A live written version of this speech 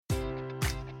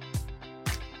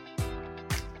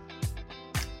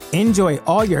Enjoy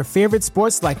all your favorite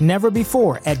sports like never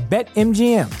before at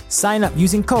BetMGM. Sign up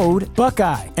using code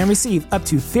Buckeye and receive up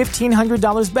to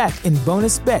 $1,500 back in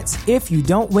bonus bets if you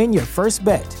don't win your first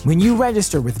bet. When you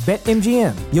register with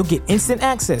BetMGM, you'll get instant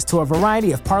access to a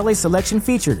variety of parlay selection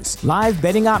features, live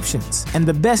betting options, and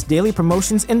the best daily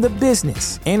promotions in the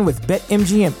business. And with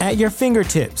BetMGM at your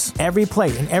fingertips, every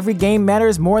play and every game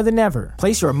matters more than ever.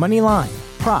 Place your money line,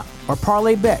 prop, or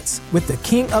parlay bets with the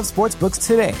king of sportsbooks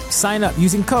today. Sign up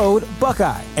using code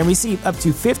Buckeye and receive up to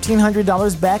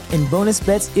 $1,500 back in bonus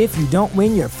bets if you don't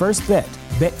win your first bet.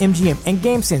 BetMGM and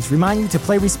GameSense remind you to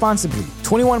play responsibly.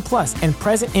 21 plus and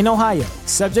present in Ohio,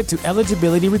 subject to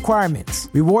eligibility requirements.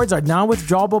 Rewards are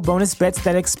non-withdrawable bonus bets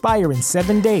that expire in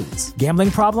 7 days. Gambling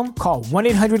problem? Call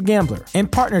 1-800-GAMBLER. In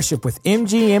partnership with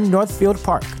MGM Northfield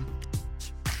Park.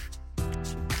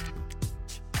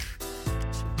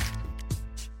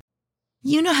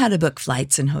 You know how to book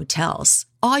flights and hotels.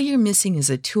 All you're missing is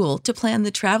a tool to plan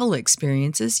the travel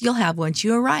experiences you'll have once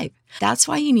you arrive. That's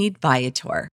why you need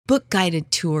Viator. Book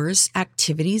guided tours,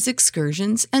 activities,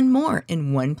 excursions, and more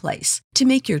in one place to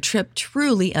make your trip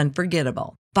truly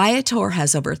unforgettable. Viator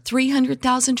has over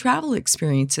 300,000 travel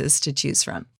experiences to choose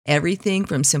from. Everything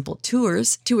from simple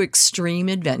tours to extreme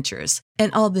adventures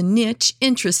and all the niche,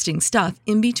 interesting stuff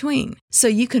in between. So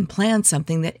you can plan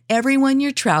something that everyone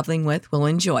you're traveling with will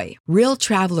enjoy. Real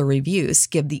traveler reviews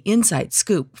give the inside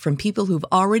scoop from people who've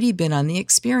already been on the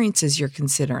experiences you're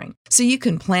considering. So you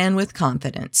can plan with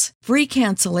confidence. Free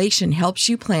cancellation helps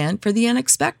you plan for the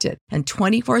unexpected. And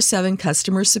 24/7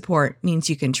 customer support means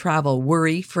you can travel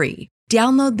worry-free.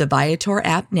 Download the Viator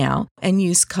app now and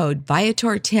use code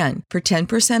Viator10 for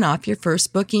 10% off your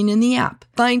first booking in the app.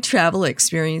 Find travel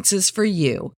experiences for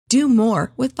you. Do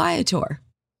more with Viator.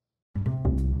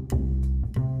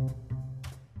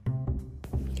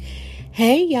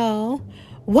 Hey, y'all.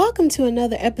 Welcome to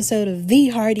another episode of The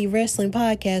Hardy Wrestling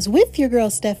Podcast with your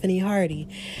girl, Stephanie Hardy.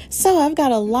 So I've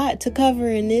got a lot to cover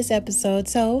in this episode.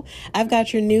 So I've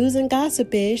got your news and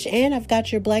gossip-ish, and I've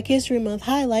got your Black History Month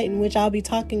highlight in which I'll be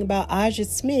talking about Aja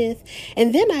Smith.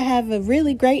 And then I have a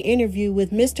really great interview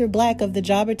with Mr. Black of the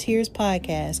Jobber Tears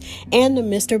podcast and the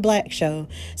Mr. Black Show.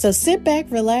 So sit back,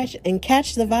 relax, and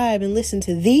catch the vibe and listen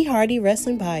to The Hardy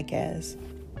Wrestling Podcast.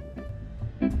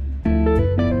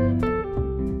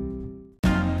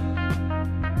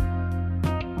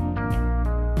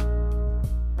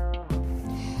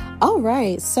 All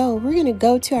right, so we're going to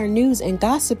go to our news and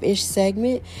gossip-ish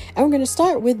segment, and we're going to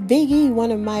start with Big E,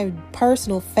 one of my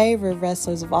personal favorite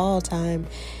wrestlers of all time.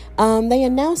 They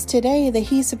announced today that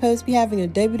he's supposed to be having a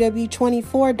WWE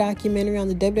 24 documentary on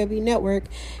the WWE Network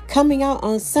coming out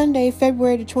on Sunday,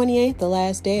 February the 28th, the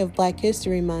last day of Black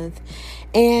History Month.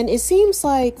 And it seems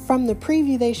like from the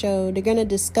preview they showed, they're going to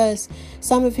discuss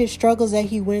some of his struggles that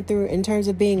he went through in terms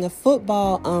of being a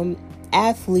football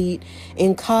athlete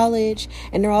in college,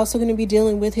 and they're also going to be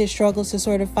dealing with his struggles to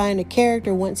sort of find a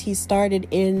character once he started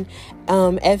in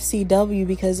FCW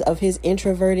because of his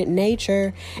introverted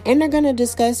nature. And they're going to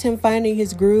discuss him finding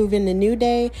his groove in the New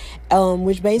Day,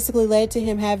 which basically led to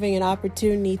him having an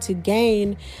opportunity to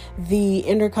gain the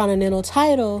Intercontinental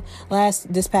title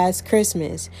this past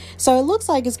Christmas. So it looks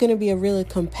like it's going to be a really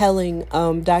compelling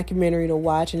documentary to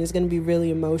watch, and it's going to be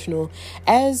really emotional,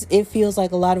 as it feels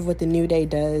like a lot of what the New Day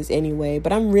does anyway.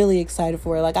 But I'm really excited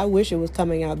for it. Like, I wish it was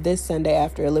coming out this Sunday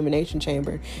after Elimination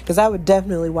Chamber, because I would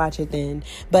definitely watch it then.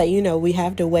 But we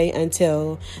have to wait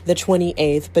until the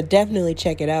 28th, but definitely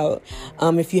check it out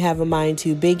if you have a mind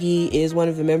to. Big E is one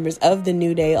of the members of the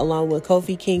New Day, along with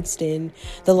Kofi Kingston,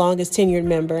 the longest tenured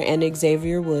member, and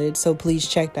Xavier Woods, so please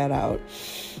check that out.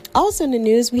 Also in the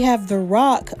news, we have The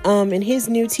Rock in his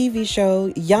new TV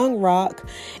show, Young Rock.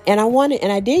 And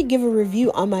I did give a review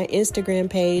on my Instagram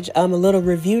page, a little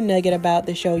review nugget about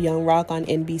the show Young Rock on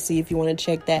NBC if you want to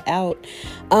check that out.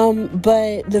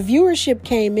 But the viewership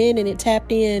came in and it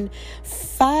tapped in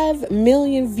 5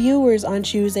 million viewers on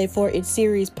Tuesday for its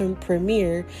series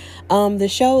premiere. The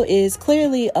show is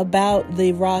clearly about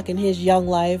The Rock and his young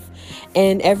life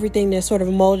and everything that sort of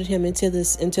molded him into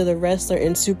the wrestler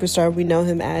and superstar we know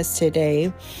him as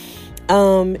today.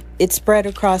 It's spread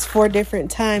across 4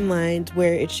 different timelines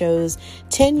where it shows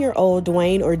 10-year-old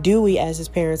Dwayne, or Dewey as his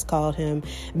parents called him,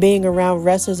 being around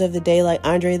wrestlers of the day like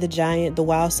Andre the Giant, the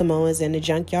Wild Samoans, and the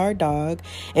Junkyard Dog,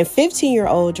 and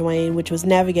 15-year-old Dwayne, which was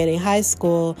navigating high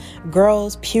school,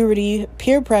 girls, puberty,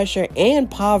 peer pressure,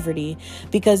 and poverty,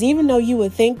 because even though you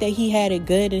would think that he had it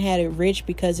good and had it rich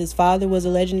because his father was a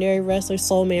legendary wrestler,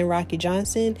 Soul Man Rocky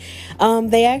Johnson,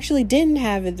 they actually didn't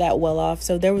have it that well off.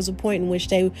 So there was a point in which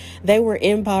they were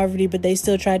in poverty poverty, but they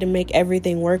still tried to make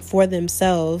everything work for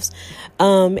themselves.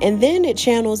 And then it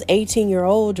channels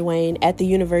 18-year-old Dwayne at the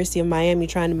University of Miami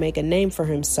trying to make a name for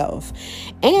himself.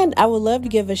 And I would love to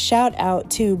give a shout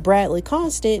out to Bradley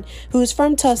Constant, who's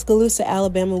from Tuscaloosa,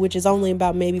 Alabama, which is only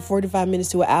about maybe 45 minutes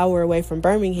to an hour away from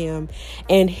Birmingham,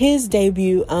 and his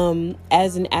debut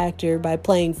as an actor by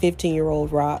playing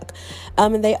 15-year-old Rock.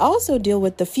 And they also deal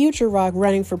with the future Rock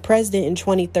running for president in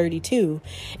 2032.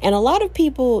 And a lot of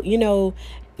people,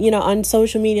 on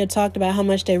social media talked about how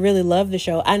much they really love the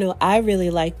show. I know I really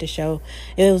liked the show.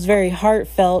 It was very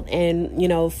heartfelt and,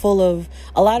 full of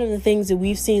a lot of the things that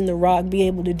we've seen The Rock be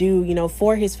able to do,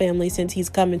 for his family since he's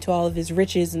come into all of his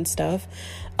riches and stuff.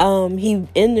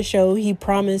 In the show, he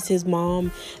promised his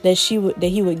mom that he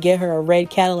would get her a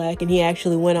red Cadillac, and he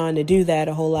actually went on to do that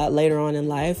a whole lot later on in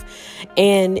life.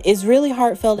 And it's really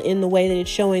heartfelt in the way that it's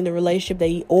showing the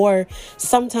relationship or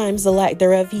sometimes the lack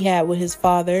thereof he had with his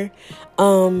father.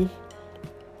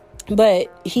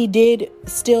 But he did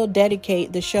still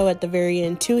dedicate the show at the very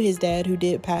end to his dad, who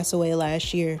did pass away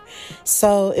last year.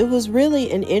 So it was really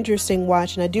an interesting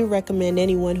watch, and I do recommend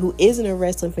anyone who isn't a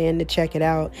wrestling fan to check it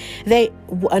out.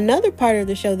 Another part of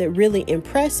the show that really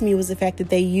impressed me was the fact that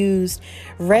they used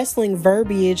wrestling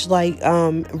verbiage like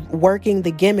working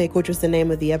the gimmick, which was the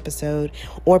name of the episode,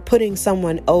 or putting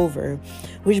someone over,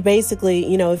 which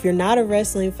basically, if you're not a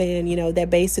wrestling fan, that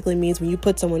basically means when you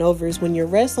put someone over is when you're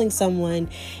wrestling someone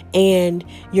and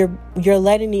you're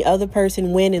letting the other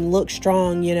person win and look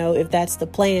strong, if that's the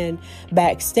plan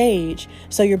backstage.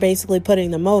 So you're basically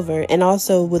putting them over. And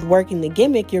also with working the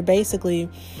gimmick, you're basically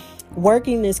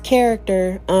working this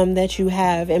character that you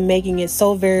have and making it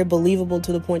so very believable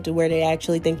to the point to where they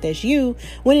actually think that's you,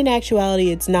 when in actuality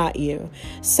it's not you.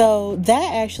 So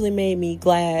that actually made me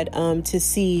glad to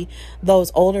see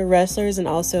those older wrestlers, and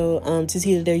also to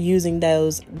see that they're using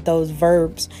those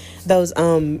verbs, those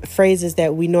phrases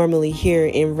that we normally hear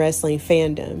in wrestling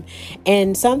fandom.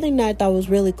 And something that I thought was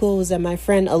really cool was that my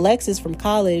friend Alexis from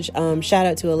college, shout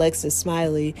out to Alexis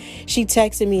Smiley, she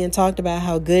texted me and talked about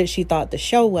how good she thought the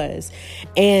show was.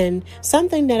 And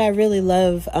something that I really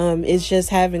love is just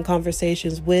having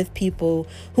conversations with people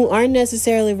who aren't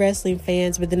necessarily wrestling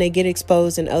fans, but then they get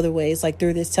exposed in other ways, like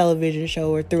through this television show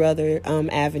or through other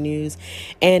avenues.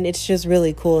 And it's just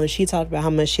really cool. And she talked about how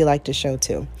much she liked the show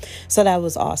too. So that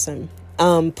was awesome.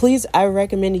 Please, I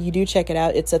recommend that you do check it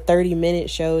out. It's a 30-minute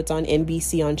show. It's on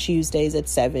NBC on Tuesdays at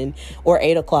 7 or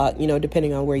 8 o'clock,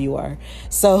 depending on where you are.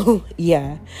 So,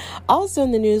 yeah. Also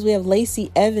in the news, we have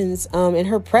Lacey Evans and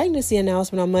her pregnancy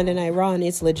announcement on Monday Night Raw and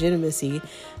its legitimacy.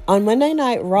 On Monday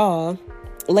Night Raw,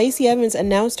 Lacey Evans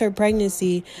announced her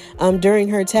pregnancy during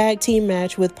her tag team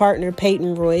match with partner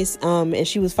Peyton Royce, and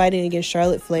she was fighting against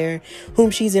Charlotte Flair,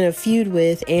 whom she's in a feud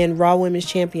with, and Raw Women's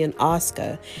Champion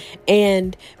Asuka.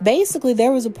 And basically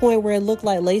there was a point where it looked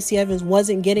like Lacey Evans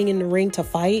wasn't getting in the ring to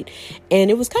fight, and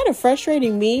it was kind of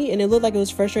frustrating me, and it looked like it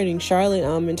was frustrating Charlotte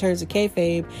in terms of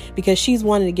kayfabe, because she's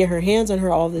wanted to get her hands on her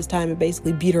all this time and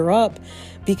basically beat her up,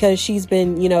 because she's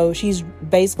been, she's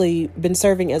basically been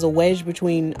serving as a wedge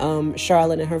between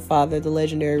Charlotte and her father, the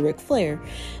legendary Ric Flair.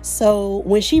 So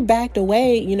when she backed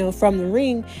away, from the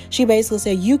ring, she basically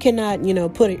said, you cannot,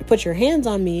 put your hands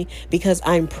on me because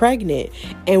I'm pregnant.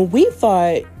 And we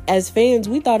thought, as fans,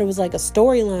 we thought it was like a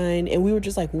storyline, and we were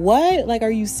just like, what? Like,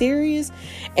 are you serious?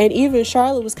 And even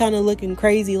Charlotte was kind of looking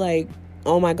crazy, like,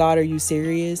 oh my God, are you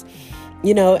serious?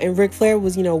 And Ric Flair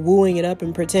was, wooing it up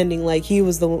and pretending like he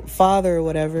was the father or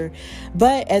whatever.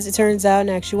 But as it turns out, in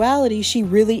actuality, she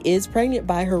really is pregnant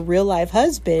by her real life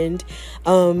husband.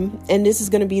 And this is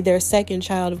going to be their second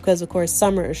child because, of course,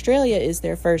 Summer Australia is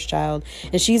their first child.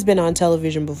 And she's been on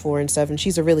television before and stuff. And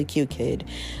she's a really cute kid.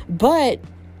 But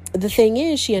the thing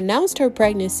is, she announced her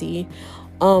pregnancy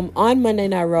on Monday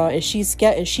Night Raw, and she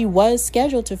was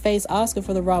scheduled to face Asuka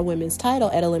for the Raw Women's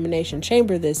title at Elimination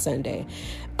Chamber this Sunday.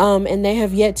 And they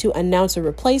have yet to announce a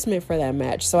replacement for that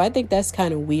match. So I think that's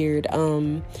kind of weird.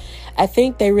 I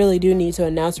think they really do need to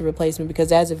announce a replacement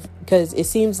because it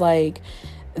seems like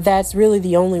that's really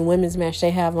the only women's match they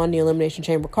have on the Elimination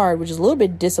Chamber card, which is a little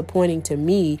bit disappointing to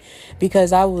me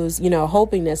because I was,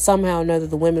 hoping that somehow or another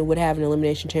the women would have an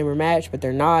Elimination Chamber match, but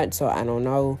they're not. So I don't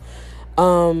know.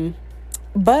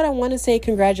 But I want to say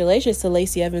congratulations to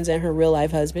Lacey Evans and her real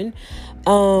life husband.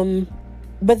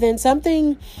 But then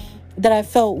something that I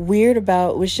felt weird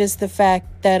about was just the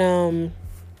fact that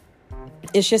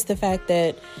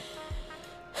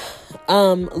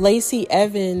Lacey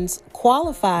Evans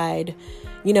qualified,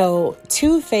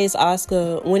 to face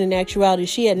Asuka when in actuality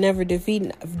she had never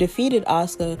defeated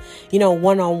Asuka,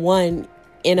 one-on-one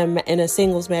in a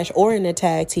singles match or in a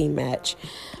tag team match.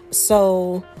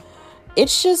 So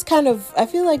it's just kind of, I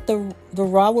feel like the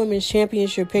Raw Women's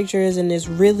Championship picture is in this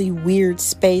really weird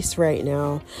space right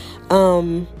now.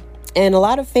 And a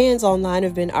lot of fans online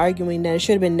have been arguing that it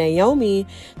should have been Naomi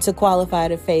to qualify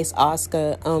to face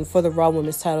Asuka for the Raw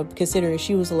Women's title, considering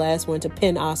she was the last one to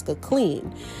pin Asuka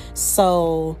clean.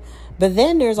 So, but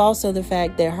then there's also the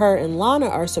fact that her and Lana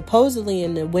are supposedly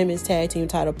in the women's tag team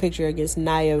title picture against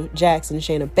Nia Jax and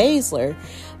Shayna Baszler.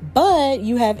 But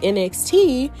you have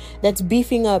NXT that's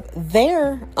beefing up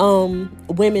their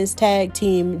women's tag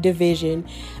team division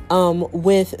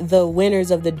with the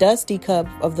winners of the Dusty Cup,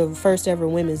 of the first ever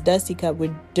women's Dusty Cup,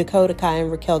 with Dakota Kai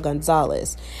and Raquel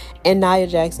Gonzalez. And Nia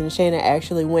Jax and Shayna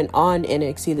actually went on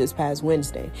NXT this past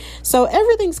Wednesday. So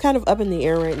everything's kind of up in the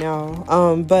air right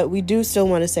now. But we do still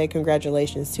want to say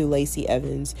congratulations to Lacey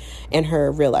Evans and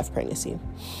her real life pregnancy.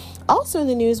 Also in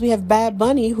the news, we have Bad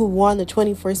Bunny, who won the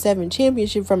 24/7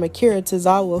 championship from Akira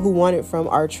Tozawa, who won it from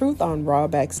R-Truth on Raw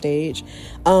backstage,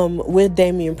 with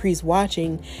Damian Priest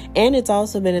watching. And it's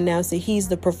also been announced that he's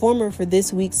the performer for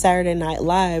this week's Saturday Night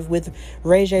Live, with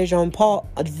Ray J. Jean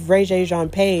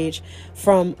Page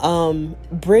from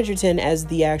Bridgerton as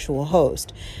the actual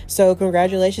host. So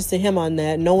congratulations to him on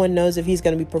that. No one knows if he's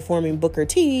going to be performing Booker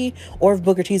T or if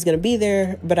Booker T is going to be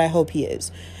there, but I hope he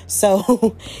is.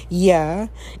 So, yeah.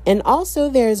 And also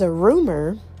there's a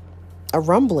rumbling,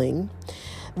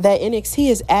 that NXT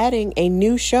is adding a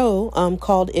new show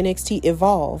called NXT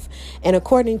Evolve. And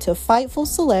according to Fightful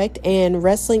Select and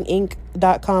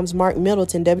WrestlingInc.com's Mark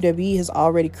Middleton, WWE has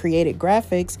already created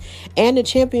graphics and a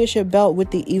championship belt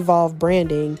with the Evolve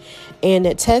branding, and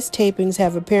that test tapings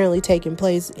have apparently taken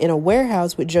place in a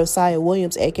warehouse with Josiah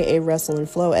Williams, aka Wrestle and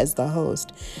Flow, as the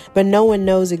host. But no one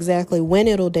knows exactly when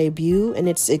it'll debut, and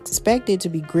it's expected to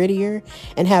be grittier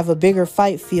and have a bigger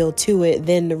fight feel to it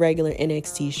than the regular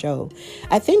NXT show.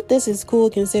 I think this is cool,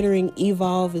 considering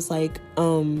Evolve is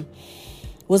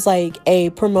was like a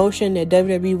promotion that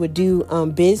WWE would do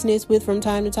business with from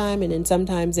time to time, and then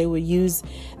sometimes they would use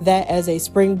that as a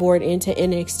springboard into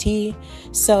NXT.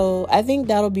 So I think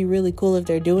that'll be really cool if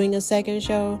they're doing a second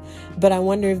show, but I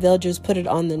wonder if they'll just put it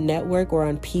on the network or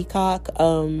on Peacock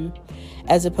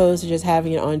as opposed to just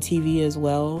having it on TV as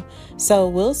well. So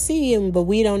we'll see, but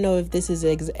we don't know if this is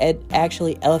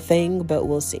actually a thing, but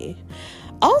we'll see.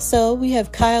 Also, we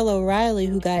have Kyle O'Reilly,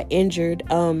 who got injured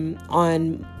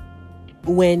on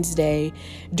Wednesday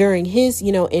during his,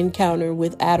 encounter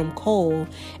with Adam Cole,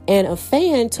 and a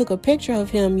fan took a picture of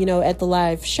him, at the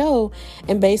live show,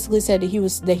 and basically said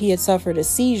that he had suffered a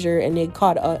seizure, and it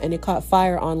caught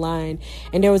fire online,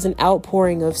 and there was an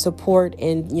outpouring of support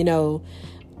and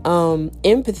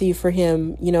empathy for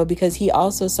him, because he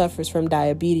also suffers from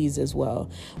diabetes as well.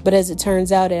 But as it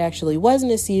turns out, it actually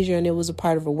wasn't a seizure, and it was a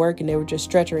part of a work, and they were just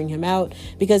stretchering him out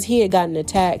because he had gotten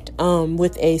attacked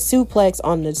with a suplex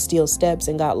on the steel steps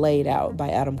and got laid out by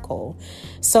Adam Cole.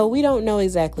 So we don't know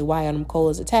exactly why Adam Cole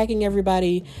is attacking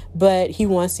everybody, but he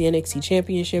wants the NXT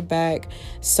Championship back.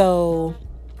 So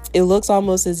it looks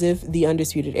almost as if the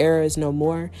Undisputed Era is no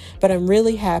more, but I'm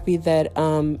really happy that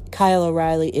Kyle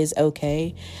O'Reilly is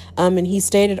okay. And he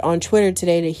stated on Twitter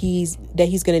today that he's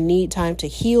going to need time to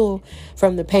heal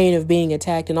from the pain of being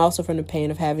attacked, and also from the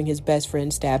pain of having his best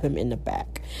friend stab him in the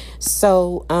back.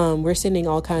 So we're sending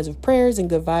all kinds of prayers and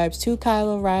good vibes to Kyle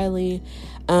O'Reilly,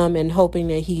 and hoping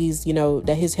that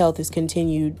that his health is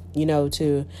continued,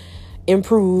 to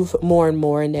improve more and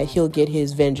more, and that he'll get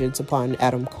his vengeance upon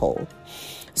Adam Cole.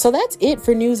 So that's it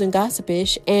for news and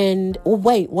gossip-ish. And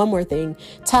wait, one more thing.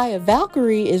 Taya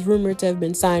Valkyrie is rumored to have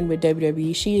been signed with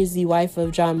WWE. She is the wife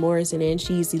of John Morrison, and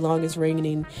she's the longest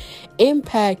reigning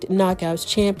Impact Knockouts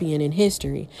champion in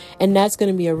history. And that's going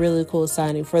to be a really cool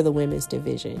signing for the women's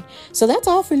division. So that's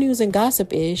all for news and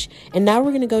gossip-ish. And now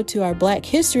we're going to go to our Black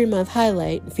History Month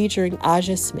highlight featuring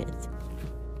Aja Smith.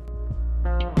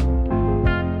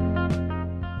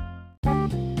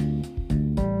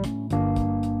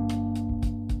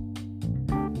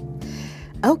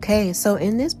 Okay, so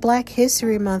in this Black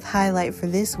History Month highlight for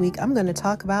this week, I'm going to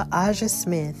talk about Aja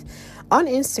Smith. On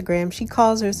Instagram, she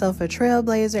calls herself a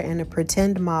trailblazer and a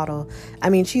pretend model.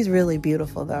 I mean, she's really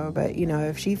beautiful though, but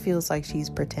if she feels like she's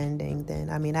pretending,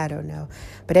 then I don't know.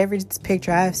 But every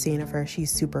picture I've seen of her,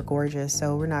 she's super gorgeous.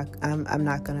 So I'm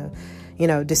not going to,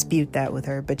 dispute that with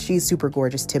her, but she's super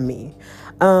gorgeous to me.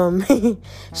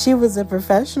 She was a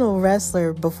professional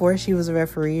wrestler before she was a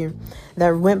referee that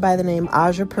went by the name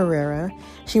Aja Pereira.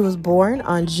 She was born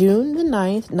on June the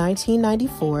 9th,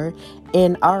 1994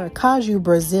 in Aracaju,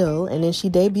 Brazil, and then she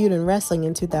debuted in wrestling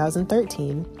in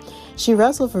 2013. She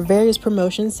wrestled for various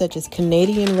promotions such as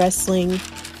Canadian Wrestling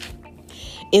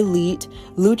Elite,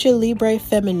 Lucha Libre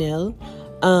Femenil,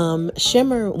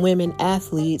 Shimmer Women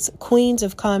Athletes, Queens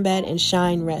of Combat and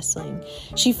Shine Wrestling.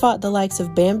 She fought the likes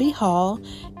of Bambi Hall,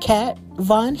 Kat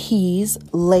Von Hees,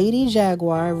 Lady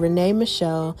Jaguar, Renee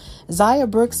Michelle, Zaya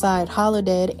Brookside,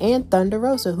 Holodead, and Thunder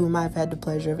Rosa, whom I've had the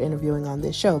pleasure of interviewing on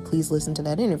this show. Please listen to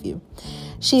that interview.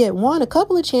 She had won a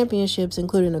couple of championships,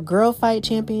 including a Girl Fight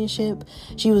Championship.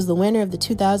 She was the winner of the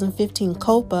 2015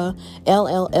 Copa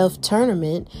LLF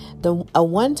tournament, a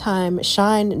one-time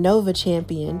Shine Nova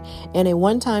champion, and a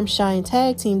one-time Shine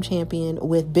Tag Team champion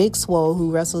with Big Swole,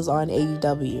 who wrestles on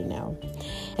AEW now.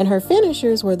 And her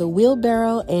finishers were the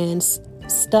wheelbarrow and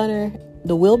stunner,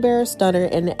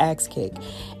 and the axe kick.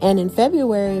 And in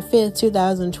February 5th,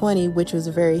 2020, which was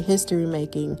a very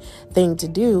history-making thing to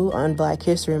do on Black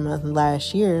History Month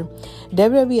last year,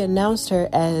 WWE announced her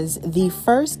as the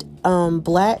first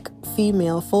Black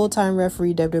female full-time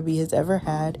referee WWE has ever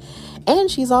had.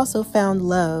 And she's also found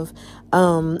love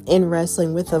in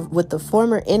wrestling with the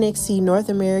former NXT North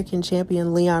American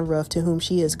champion Leon Ruff, to whom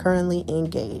she is currently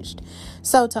engaged.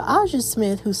 So to Aja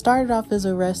Smith, who started off as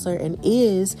a wrestler and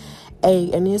is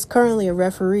currently a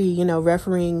referee,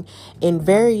 refereeing in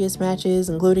various matches,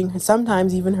 including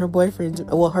sometimes even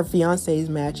her fiance's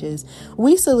matches.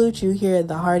 We salute you here at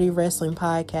the Hardy Wrestling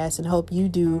Podcast and hope you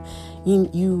do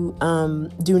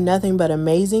nothing but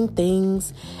amazing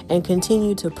things and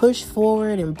continue to push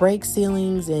forward and break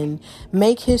ceilings and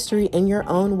make history in your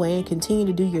own way, and continue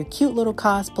to do your cute little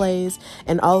cosplays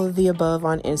and all of the above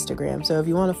on Instagram. So if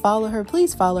you want to follow her,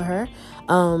 please follow her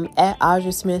at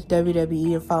Aja Smith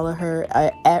WWE, and follow her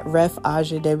at Ref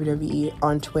Aja WWE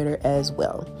on Twitter as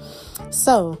well.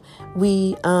 So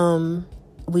we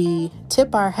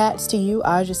tip our hats to you,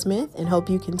 Aja Smith, and hope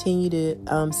you continue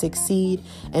to succeed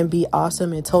and be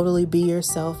awesome and totally be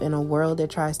yourself in a world that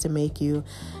tries to make you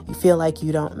feel like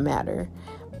you don't matter.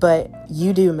 But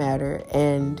you do matter,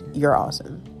 and you're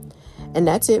awesome. And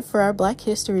that's it for our Black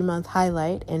History Month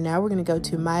highlight. And now we're going to go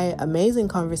to my amazing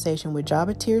conversation with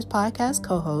Jabba Tears podcast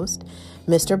co-host,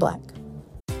 Mr. Black.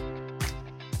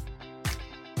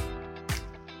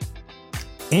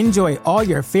 Enjoy all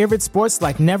your favorite sports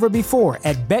like never before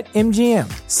at BetMGM.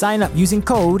 Sign up using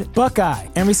code Buckeye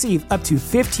and receive up to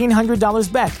 $1,500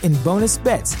 back in bonus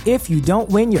bets if you don't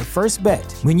win your first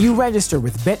bet. When you register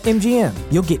with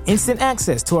BetMGM, you'll get instant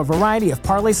access to a variety of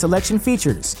parlay selection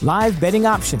features, live betting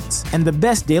options, and the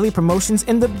best daily promotions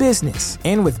in the business.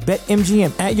 And with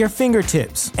BetMGM at your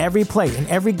fingertips, every play and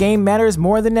every game matters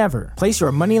more than ever. Place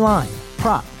your money line,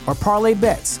 prop, or parlay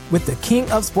bets with the king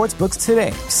of sportsbooks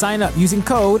today. Sign up using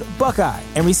code Buckeye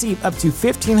and receive up to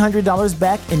 $1,500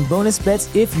 back in bonus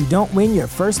bets if you don't win your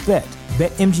first bet.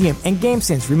 BetMGM and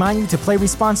GameSense remind you to play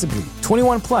responsibly.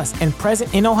 21 plus and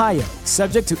present in Ohio,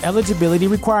 subject to eligibility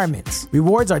requirements.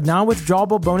 Rewards are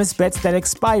non-withdrawable bonus bets that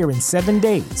expire in 7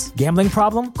 days. Gambling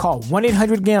problem? Call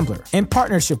 1-800-GAMBLER. In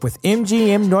partnership with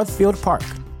MGM Northfield Park.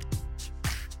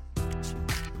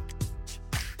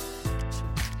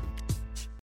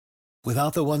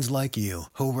 Without the ones like you,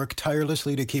 who work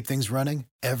tirelessly to keep things running,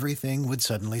 everything would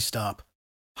suddenly stop.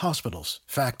 Hospitals,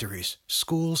 factories,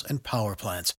 schools, and power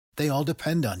plants, they all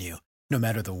depend on you. No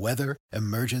matter the weather,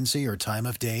 emergency, or time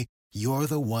of day, you're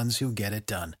the ones who get it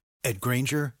done. At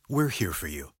Grainger, we're here for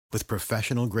you with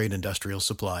professional-grade industrial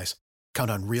supplies. Count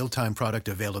on real-time product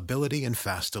availability and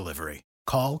fast delivery.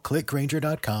 Call, click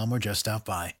Grainger.com, or just stop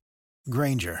by.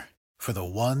 Grainger, for the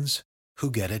ones who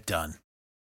get it done.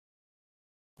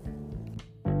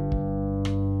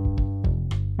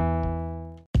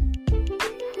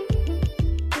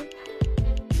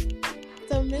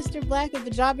 So, Mr. Black of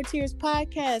the Jabba Tears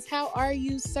podcast, how are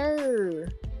you, sir?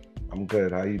 I'm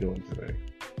good. How you doing today?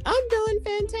 I'm doing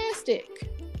fantastic.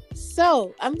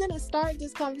 So, I'm going to start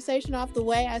this conversation off the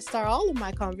way I start all of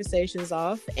my conversations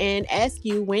off and ask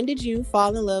you, when did you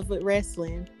fall in love with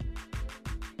wrestling?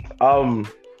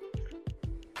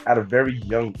 At a very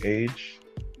young age.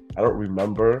 I don't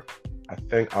remember. I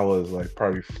think I was like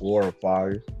probably 4 or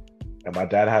 5, and my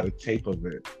dad had a tape of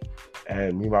it,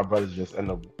 and me and my brothers just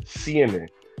ended up seeing it,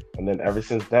 and then ever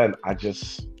since then, I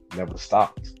just never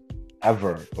stopped,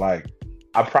 ever. Like,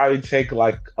 I probably take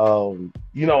like,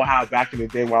 you know how back in the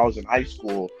day when I was in high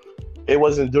school, it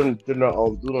wasn't during the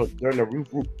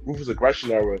Ruthless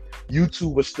Aggression era,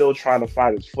 YouTube was still trying to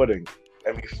find its footing,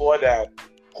 and before that,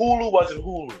 Hulu wasn't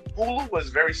Hulu. Hulu was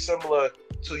very similar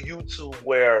to YouTube,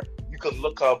 where you could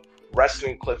look up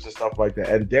wrestling clips and stuff like that.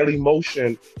 And Daily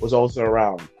Motion was also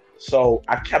around. So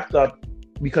I kept up,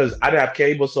 because I didn't have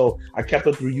cable, so I kept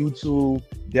up through YouTube,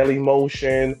 Daily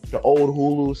Motion, the old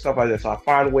Hulu, stuff like that. So I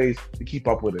find ways to keep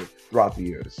up with it throughout the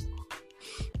years.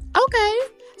 Okay.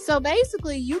 So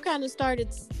basically, you kind of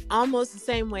started almost the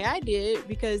same way I did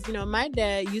because, my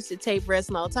dad used to tape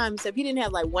wrestling all the time, except he didn't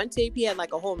have like one tape. He had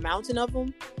like a whole mountain of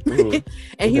them.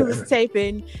 And he was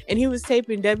taping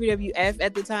WWF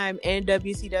at the time and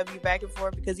WCW back and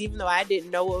forth because even though I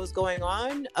didn't know what was going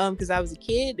on, because I was a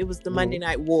kid, it was the Monday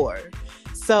Night War.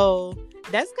 So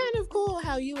that's kind of cool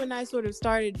how you and I sort of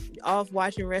started off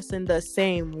watching wrestling the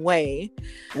same way.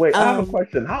 Wait, I have a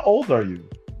question. How old are you?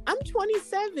 I'm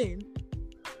 27.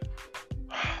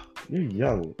 You're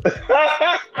young.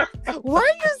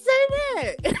 Why do you say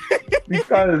that?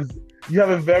 Because you have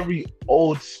a very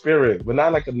old spirit, but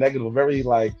not like a negative, very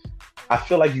like, I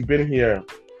feel like you've been here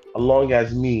as long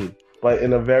as me, but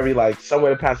in a very like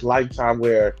somewhere in the past lifetime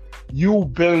where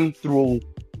you've been through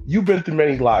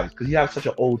many lives because you have such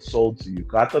an old soul to you.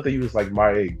 I thought that you was like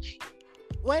my age.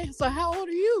 Wait, so how old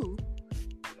are you?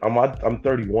 I'm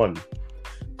 31.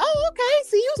 Oh, okay.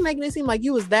 See, you was making it seem like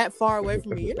you was that far away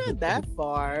from me. You're not that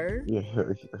far.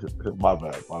 My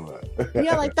bad.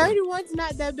 Yeah, like 31's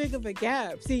not that big of a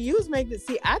gap. See, you was making it.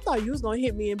 See, I thought you was gonna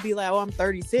hit me and be like, "Oh, I'm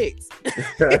 36."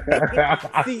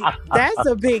 See, that's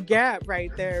a big gap right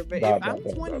there. But if I'm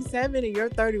 27 and you're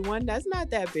 31, that's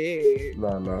not that big.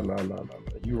 No.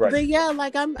 You're right. But yeah,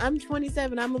 like I'm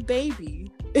 27. I'm a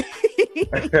baby.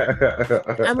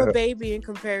 I'm a baby in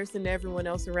comparison to everyone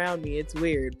else around me. It's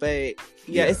weird, but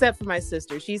yeah, except for my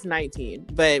sister. She's 19,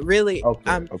 but really,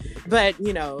 but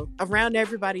around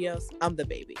everybody else, I'm the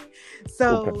baby.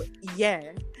 So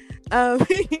yeah.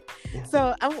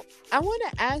 So I want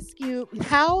to ask you,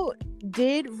 how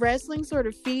did wrestling sort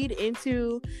of feed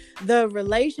into the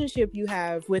relationship you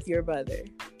have with your brother?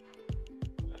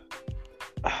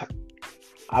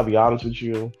 I'll be honest with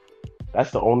you.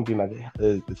 That's the only thing that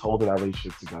is holding our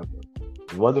relationship together.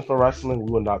 If it wasn't for wrestling, we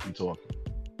would not be talking.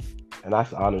 And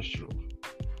that's the honest truth.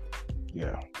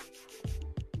 Yeah.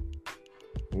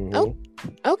 Mm-hmm. Oh,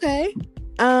 okay.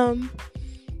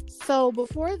 So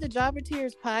before the Jobber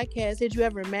Tears podcast, did you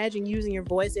ever imagine using your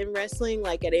voice in wrestling,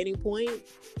 like at any point?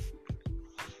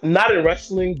 Not in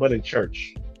wrestling, but in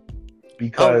church.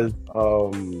 Because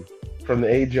from the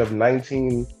age of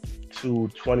 19 to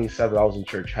 27, I was in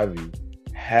church heavy,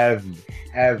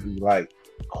 like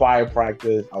choir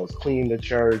practice. I was cleaning the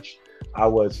church. I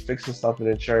was fixing stuff in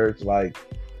the church. Like,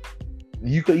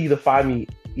 you could either find me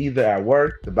either at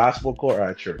work, the basketball court, or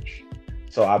at church.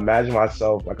 So I imagine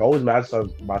myself, like I always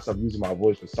imagine myself using my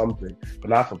voice for something, but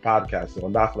not for podcasting or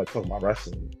not for like talking about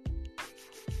wrestling.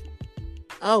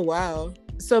 Oh, wow.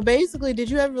 So basically, did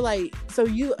you ever so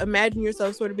you imagine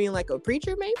yourself sort of being like a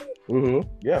preacher maybe? Mm-hmm.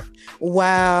 Yeah.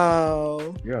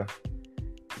 Wow. Yeah.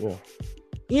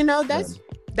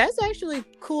 That's actually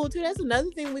cool too. That's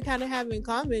another thing we kind of have in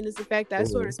common is the fact that I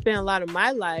sort of spent a lot of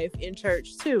my life in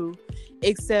church too,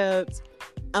 except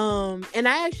and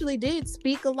I actually did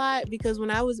speak a lot because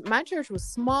my church was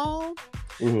small.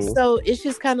 Mm-hmm. So it's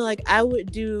just kind of like I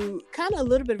would do kind of a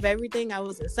little bit of everything. I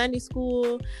was in Sunday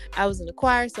school, I was in the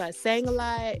choir, so I sang a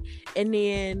lot, and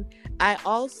then I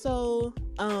also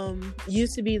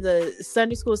used to be the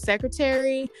Sunday school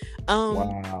secretary.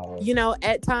 Wow.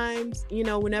 At times,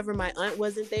 whenever my aunt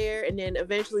wasn't there, and then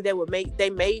eventually they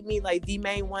made me like the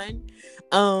main one.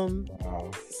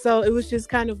 Wow. So it was just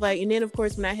kind of like, and then of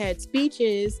course when I had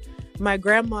speeches, my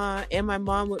grandma and my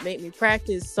mom would make me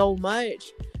practice so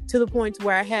much to the point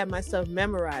where I had my stuff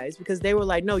memorized because they were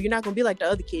like, no, you're not going to be like the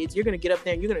other kids. You're going to get up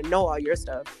there and you're going to know all your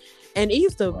stuff. And it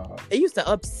used to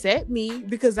upset me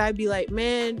because I'd be like,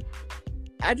 man,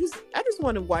 I just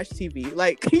want to watch TV.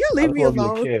 Like, can you leave me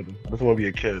alone? I just want to be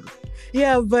a kid.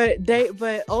 Yeah, but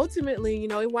ultimately,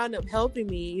 it wound up helping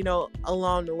me,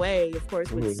 along the way, of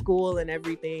course, with school and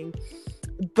everything.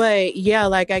 But yeah,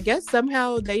 like I guess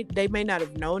somehow they may not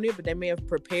have known it, but they may have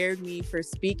prepared me for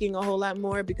speaking a whole lot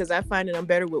more because I find that I'm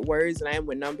better with words than I am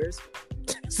with numbers.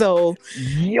 So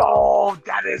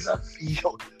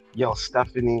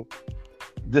Stephanie,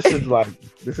 this is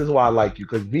why I like you,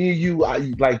 because me and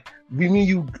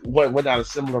you went down a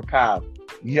similar path.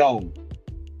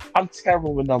 I'm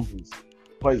terrible with numbers,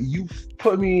 but you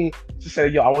put me to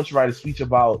say, I want you to write a speech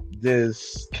about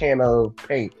this can of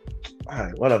paint. All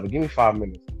right, whatever. Give me 5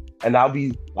 minutes, and I'll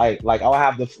be like I'll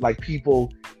have the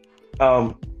people.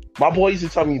 My boy used to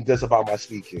tell me this about my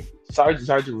speaking. Sorry to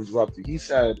interrupt you. He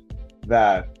said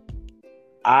that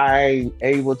I'm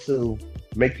able to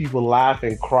make people laugh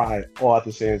and cry all at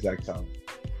the same exact time.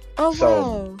 Oh,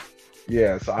 wow.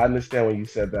 Yeah, so I understand when you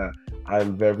said that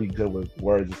I'm very good with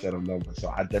words instead of numbers. So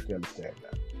I definitely understand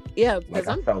that. Yeah, because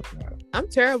Like I felt that. I'm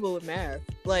terrible with math.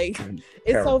 Like, it's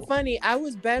Terrible. so funny. I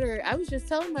was just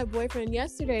telling my boyfriend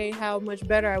yesterday how much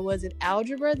better I was in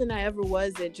algebra than I ever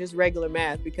was at just regular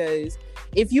math. Because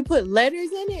if you put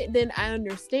letters in it, then I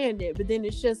understand it. But then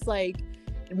it's just like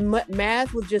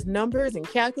math with just numbers and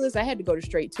calculus. I had to go to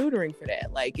straight tutoring for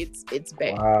that. Like, it's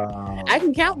bad. Wow. I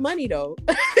can count money though.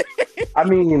 I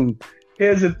mean,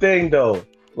 here's the thing though.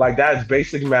 Like that's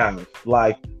basic math.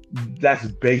 Like that's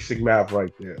basic math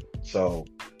right there. So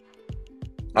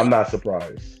I'm not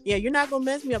surprised. Yeah, you're not gonna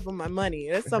mess me up on my money.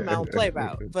 That's something I don't play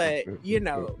about. But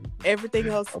everything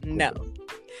else, no.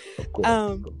 Of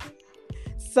course.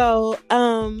 So,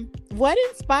 what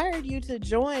inspired you to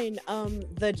join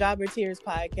the Jobber Tears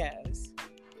podcast?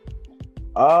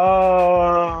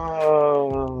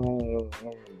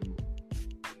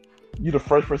 You're the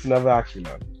first person ever asked me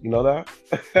that. You know that?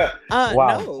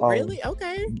 Wow. No, really?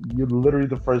 Okay. You're literally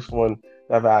the first one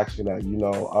that ever asked me that. You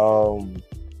know,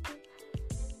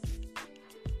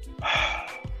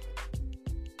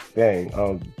 dang.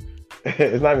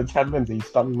 It's not even 10 minutes. And you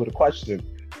start me with a question.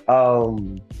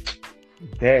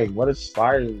 Dang, what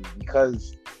inspired me?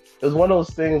 Because it was one of those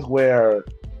things where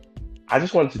I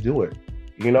just wanted to do it,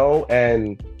 you know?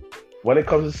 And when it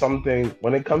comes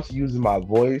to using my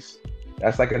voice,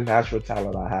 that's like a natural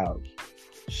talent I have.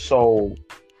 So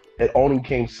it only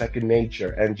came second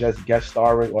nature, and just guest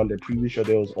starring on the previous show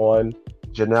that was on,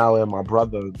 Janelle and my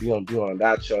brother being on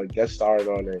that show, guest starring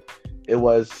on it. It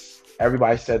was,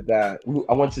 everybody said that,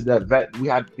 I went to the event,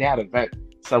 they had an event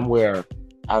somewhere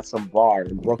at some bar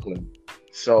in Brooklyn.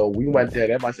 So we went there,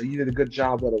 everybody said, you did a good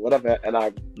job with it, whatever, and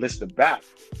I listened back.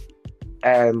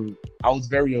 And I was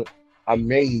very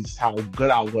amazed how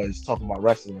good I was talking about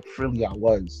wrestling, how freely I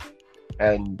was.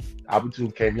 And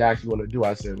opportunity came, you actually want to do?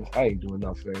 I said, I ain't doing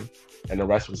nothing. And the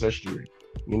rest was history.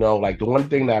 You know, like the one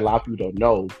thing that a lot of people don't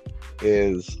know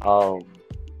is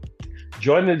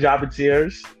joining the Jobber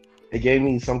Tears, it gave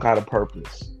me some kind of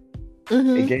purpose.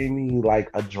 Mm-hmm. It gave me like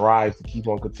a drive to keep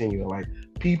on continuing. Like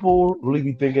people really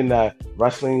be thinking that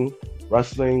wrestling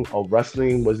was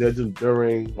there just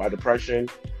during my depression.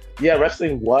 Yeah,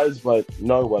 wrestling was, but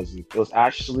no, it wasn't. It was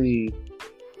actually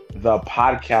the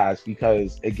podcast,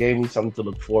 because it gave me something to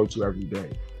look forward to every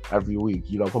day, every week,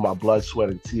 you know, put my blood, sweat,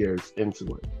 and tears into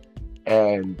it.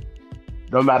 And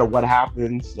no matter what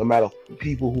happens, no matter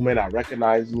people who may not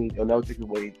recognize me, they'll never take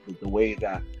away the way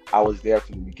that I was there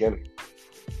from the beginning.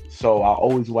 So I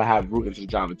always will have root into the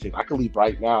Jobber Team. I can leave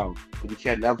right now, but you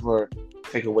can't never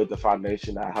take away the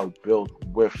foundation that I helped build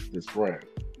with this brand.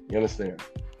 You understand?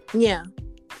 Yeah.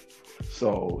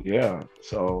 So, yeah.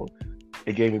 So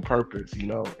it gave me purpose, you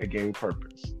know? It gave me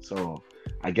purpose. So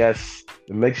I guess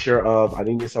the mixture of I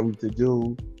needed something to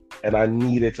do and I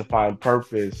needed to find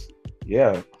purpose,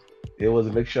 yeah, it was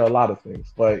a mixture of a lot of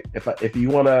things. But if you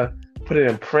want to put it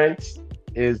in print,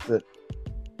 is that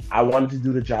I wanted to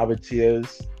do the Jobber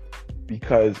Tears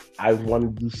because I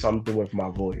wanted to do something with my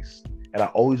voice. And I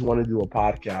always wanted to do a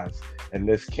podcast. And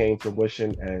this came to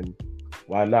fruition, and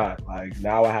why not? Like,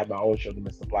 now I have my own show, the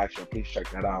Mr. Black Show. Please check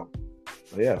that out.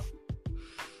 So, yeah.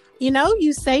 You know,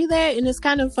 you say that, and it's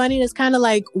kind of funny. It's kind of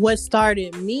like what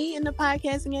started me in the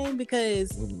podcasting game,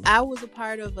 because I was a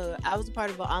part of an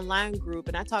online group,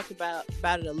 and I talked about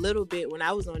it a little bit when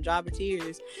I was on Jobber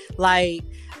Tears. Like,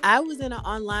 I was in an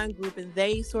online group, and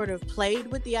they sort of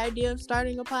played with the idea of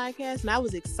starting a podcast, and I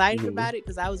was excited about it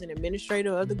because I was an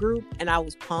administrator of the group, and I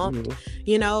was pumped,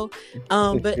 you know,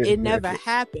 but it never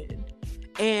happened.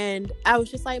 And I was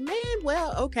just like, man,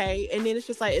 well, okay. And then it's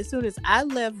just like, as soon as I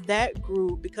left that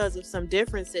group because of some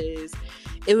differences,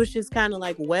 it was just kind of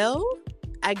like, well,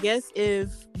 I guess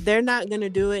if they're not going to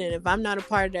do it, and if I'm not a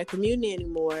part of that community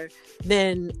anymore,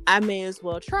 then I may as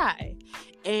well try.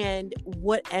 And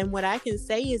what I can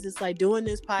say is, it's like doing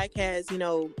this podcast, you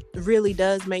know, really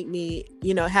does make me,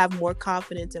 you know, have more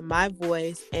confidence in my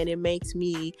voice, and it makes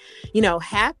me, you know,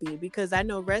 happy, because I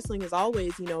know wrestling has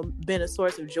always, you know, been a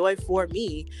source of joy for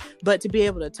me, but to be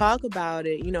able to talk about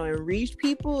it, you know, and reach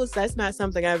people, that's not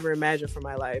something I ever imagined for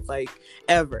my life, like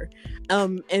ever.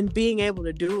 And being able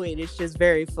to do it, it's just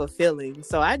very fulfilling.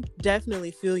 So I definitely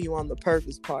feel you on the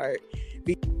purpose part.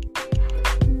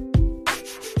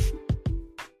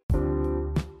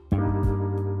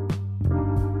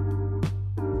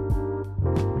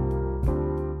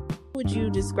 Would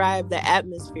you describe the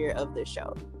atmosphere of the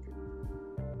show?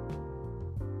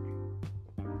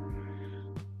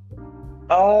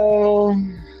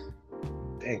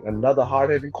 Dang, another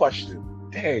hard-hitting question.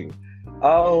 Dang.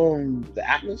 The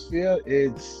atmosphere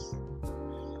is,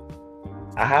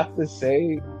 I have to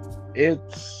say,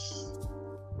 it's,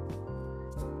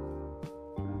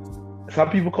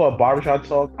 some people call it barbershop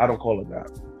talk. I don't call it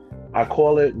that. I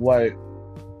call it what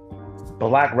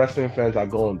black wrestling fans are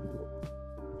going through,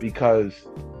 because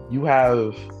you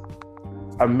have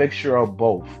a mixture of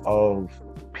both, of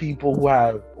people who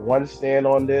have one stand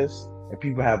on this and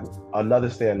people have another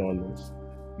stand on this.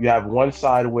 You have one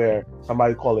side where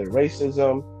somebody call it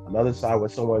racism, another side where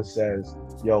someone says,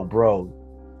 yo bro,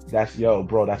 that's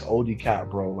OD cat,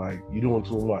 bro, like you doing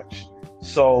too much.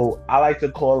 So I like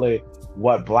to call it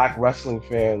what black wrestling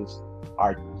fans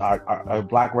are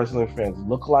black wrestling fans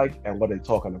look like and what they're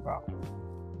talking about.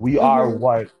 We are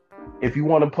what, if you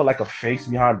want to put like a face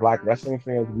behind black wrestling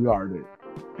fans, we are it.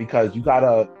 Because you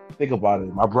gotta think about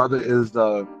it. My brother is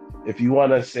if you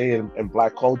want to say it in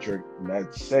black culture,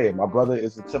 let's say it. My brother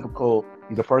is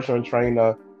he's a personal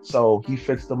trainer, so he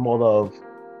fits the mold of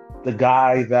the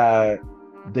guy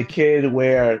the kid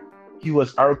where he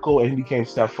was Urkel and he became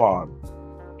Stefan.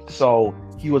 So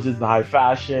he was into the high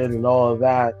fashion and all of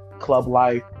that, club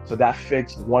life. So that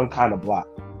fits one kind of black.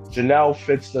 Janelle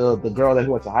fits the girl that he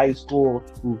went to high school,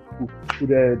 who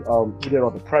did all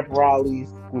the prep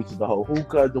rallies, who went to the whole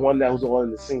hookah, the one that was all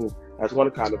in the scene. That's one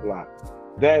kind of black.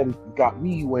 Then you got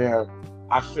me where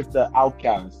I fit the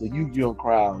Outcasts, the Yu-Gi-Oh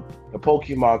crowd, the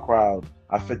Pokemon crowd.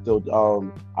 I fit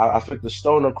I fit the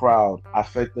stoner crowd. I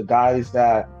fit the guys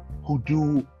who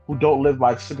don't live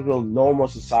by typical normal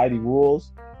society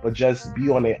rules, but just be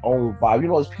on their own vibe. You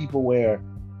know those people where,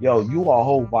 yo, you are a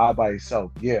whole vibe by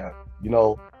yourself. Yeah, you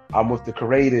know, I'm with the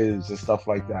creatives and stuff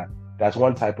like that. That's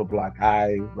one type of black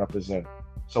I represent.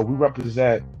 So we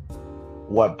represent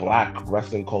what black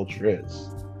wrestling culture is.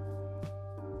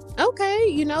 Okay,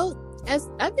 you know,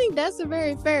 I think that's a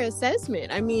very fair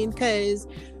assessment. I mean, because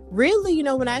really, you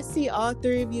know, when I see all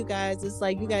three of you guys, it's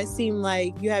like you guys seem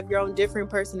like you have your own different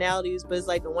personalities, but it's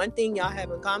like the one thing y'all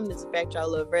have in common is the fact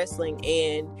y'all love wrestling.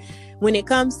 And when it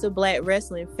comes to black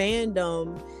wrestling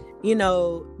fandom, you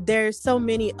know, there's so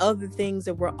many other things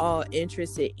that we're all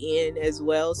interested in as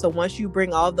well. So once you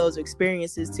bring all those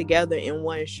experiences together in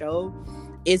one show,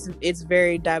 it's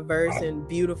very diverse and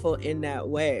beautiful in that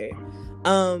way.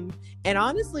 And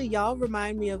honestly, y'all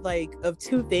remind me of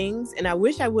two things, and I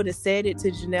wish I would have said it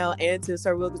to Janelle and to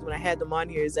Sir Wilkins when I had them on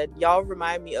here, is that y'all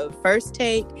remind me of First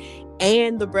Take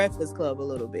and The Breakfast Club a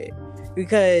little bit,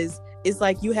 because it's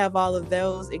like you have all of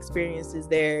those experiences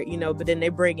there, you know, but then they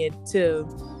bring it to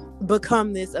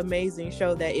become this amazing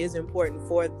show that is important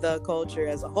for the culture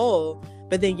as a whole,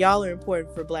 but then y'all are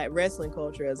important for black wrestling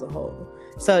culture as a whole.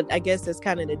 So I guess that's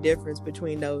kind of the difference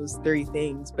between those three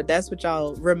things, but that's what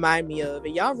y'all remind me of,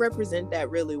 and y'all represent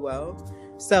that really well.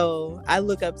 So I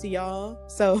look up to y'all.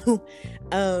 So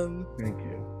Thank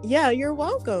you. Yeah, you're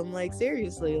welcome. Like,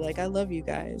 seriously, like, I love you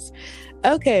guys.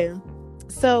 Okay,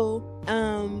 so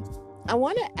I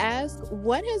want to ask,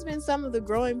 what has been some of the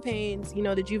growing pains, you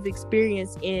know, that you've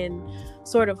experienced in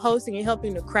sort of hosting and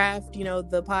helping to craft, you know,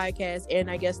 the podcast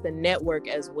and I guess the network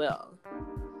as well?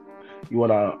 You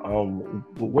want to,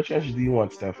 which answer do you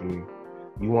want, Stephanie?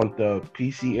 You want the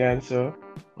PC answer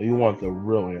or you want the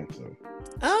real answer?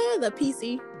 The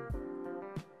PC.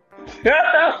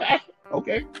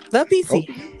 Okay. The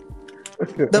PC.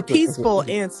 Okay. The peaceful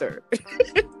answer.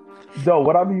 No,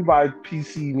 what I mean by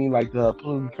PC mean like the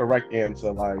politically correct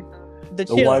answer, like the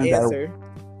chill one answer.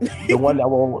 The one that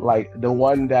won't, like, the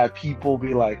one that people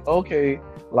be like, okay,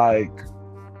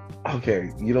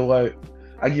 you know what?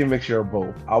 I give a mixture of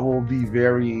both. I will be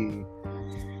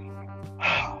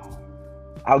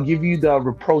I'll give you the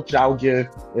reproach I'll give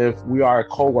if we are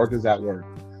co-workers at work.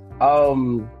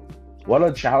 One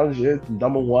of the challenges,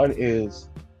 number one, is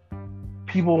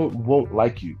people won't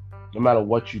like you no matter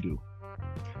what you do.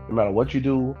 No matter what you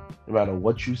do, no matter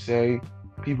what you say,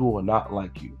 people will not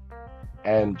like you.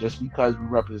 And just because we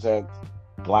represent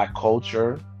black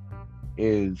culture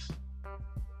is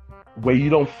where you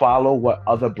don't follow what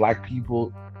other black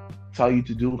people tell you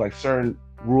to do, like certain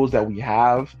rules that we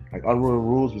have, like unwritten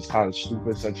rules, was kind of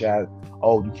stupid, such as,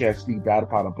 oh, you can't speak bad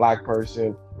about a black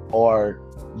person, or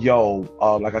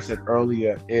like I said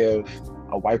earlier, if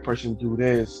a white person do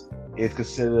this, it's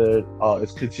considered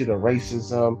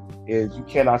racism. Is you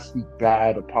cannot speak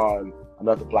bad upon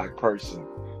another black person.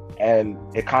 And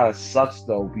it kind of sucks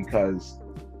though, because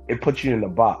it puts you in the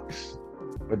box.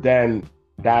 But then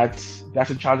that's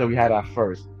a challenge that we had at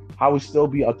first. How we still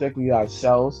be authentically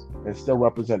ourselves and still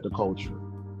represent the culture.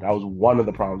 That was one of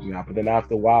the problems we had. But then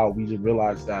after a while, we just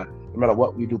realized that no matter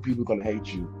what we do, people are going to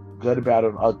hate you. Good, bad,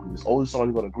 or ugly. There's always someone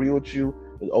who's going to agree with you.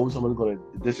 There's always someone who's going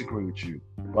to disagree with you.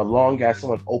 But long as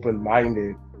someone's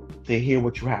open-minded to hear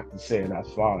what you have to say, and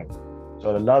that's fine.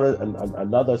 So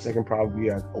another second problem we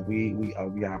have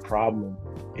a problem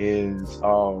is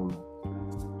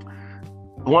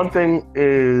one thing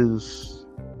is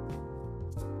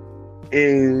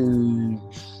is,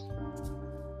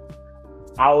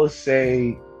 I would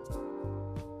say,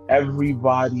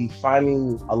 everybody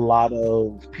finding a lot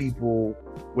of people.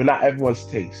 We're not everyone's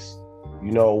taste.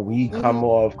 You know, we come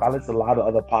off. I listen to a lot of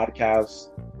other podcasts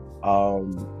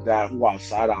that who are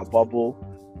outside our bubble,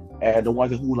 and the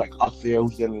ones who like up there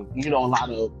who's getting, you know, a lot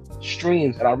of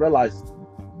streams. And I realized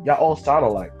y'all all sound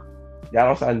alike. Y'all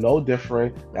don't sound no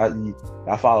different.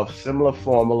 Y'all follow a similar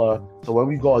formula. So when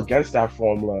we go against that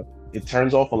formula, it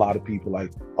turns off a lot of people.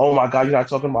 Like, oh my God, you're not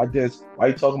talking about this. Why are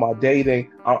you talking about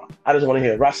dating? I just want to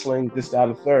hear wrestling, this, that,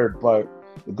 and the third. But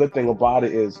the good thing about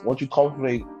it is once you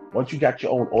got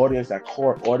your own audience, that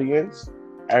core audience,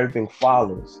 everything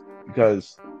follows.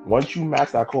 Because once you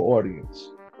match that core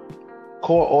audience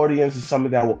is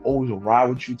something that will always ride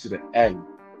with you to the end.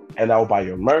 And that will buy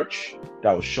your merch,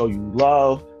 that will show you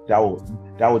love, that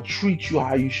will treat you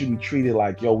how you should be treated.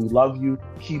 Like, yo, we love you.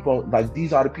 Keep on. Like,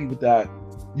 these are the people that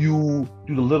you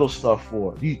do the little stuff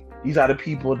for. These are the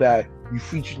people that you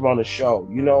featured on the show,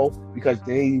 you know, because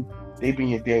they've been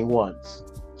your day ones.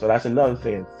 So that's another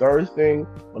thing. Third thing,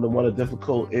 one of the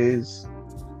difficult is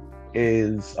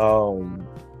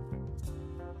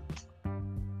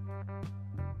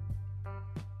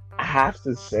I have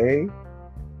to say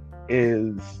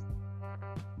is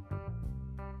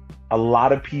a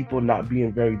lot of people not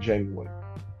being very genuine.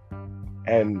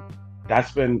 And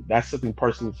that's something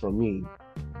personal for me,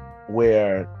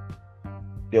 where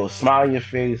they'll smile in your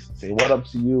face, say what up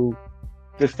to you,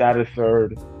 this, that, and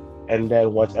third, and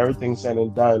then once everything's said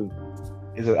and done,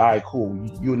 it's like, all right, cool,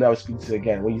 you'll never speak to it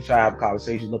again. When you try to have a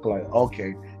conversation looking like, okay,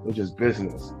 it was just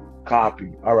business,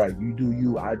 copy, all right, you do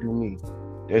you, I do me.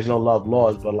 There's no love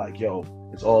lost, but like, yo,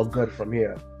 it's all good from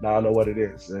here. Now I know what it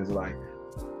is. And it's like,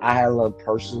 I had to learn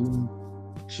personally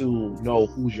to know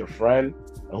who's your friend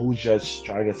and who's just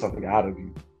trying to get something out of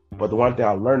you. But the one thing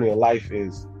I'm learning in life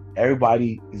is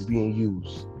everybody is being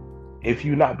used. If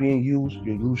you're not being used,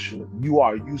 you're useless. You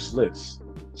are useless.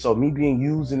 So me being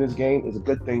used in this game is a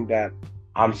good thing that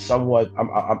I'm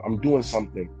doing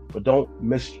something, but don't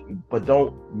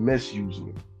misuse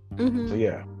me. So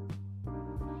yeah.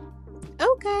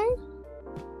 Okay.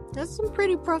 That's some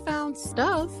pretty profound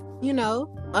stuff, you know.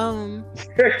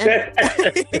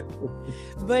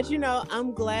 But, you know,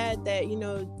 I'm glad that, you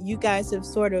know, you guys have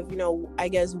sort of, you know, I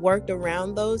guess worked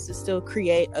around those to still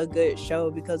create a good show,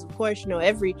 because of course, you know,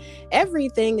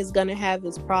 everything is going to have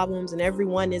its problems and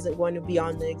everyone isn't going to be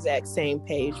on the exact same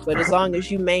page. But as long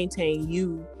as you maintain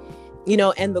you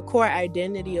know, and the core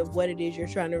identity of what it is you're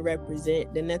trying to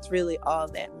represent, then that's really all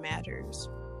that matters.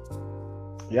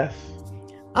 Yes.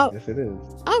 Oh, yes, it is.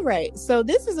 All right. So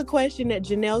this is a question that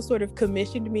Janelle sort of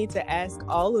commissioned me to ask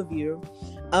all of you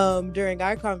during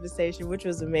our conversation, which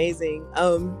was amazing.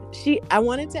 I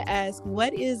wanted to ask,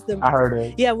 what is the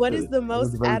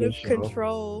most out of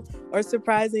control or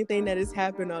surprising thing that has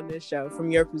happened on this show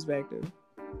from your perspective?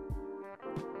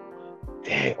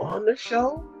 Dang, on the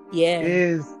show?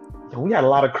 Yeah. We had a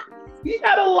lot of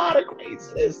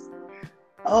craziness.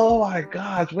 Oh my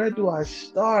gosh, where do I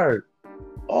start?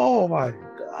 Oh my gosh.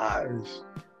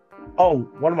 Oh,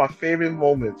 one of my favorite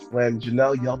moments when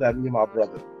Janelle yelled at me and my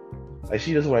brother. Like,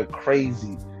 she just went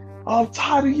crazy. Oh, I'm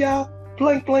tired of y'all.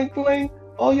 Blank, blank, blank.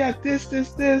 Oh yeah, this.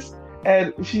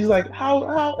 And she's like,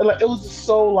 how? And like, it was just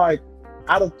so like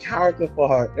out of character for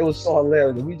her. It was so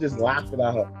hilarious. And we just laughed at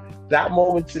her. That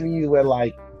moment to me where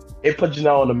like it put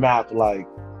Janelle on the map, like,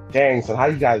 dang, son, how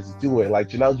you guys do it? Like,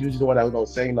 Janelle's usually the one that don't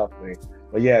say nothing.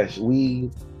 But yeah,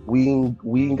 we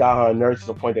got her nerves to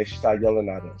the point that she started yelling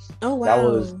at us. Oh wow. That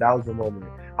was the moment.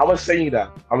 I'm gonna send you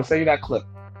that. clip.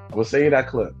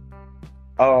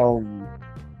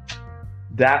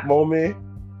 That moment,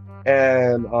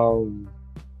 and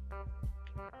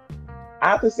I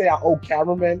have to say I owe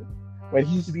Cameraman, when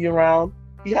he used to be around,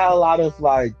 he had a lot of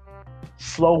like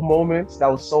slow moments that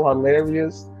was so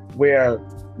hilarious, where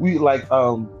we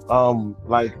I'm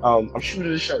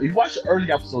shooting the show. If you watch the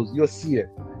early episodes, you'll see it.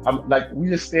 I'm like, we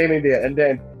just standing there, and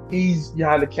then he's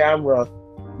behind the camera,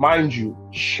 mind you,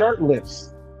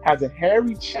 shirtless, has a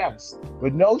hairy chest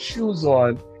with no shoes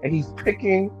on, and he's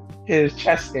picking his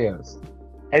chest hairs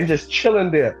and just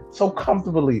chilling there so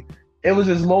comfortably. It was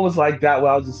just moments like that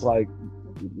where I was just like,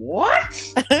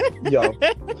 what? Yo,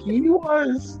 he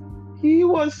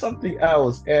was something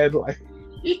else. And like,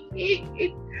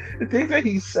 the things that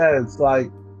he says, like,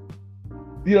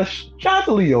 you know, shout out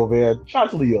to Leo, man. Shout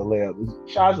out to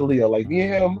Leo. Like, me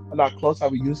and him are not close how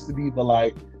we used to be, but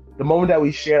like, the moment that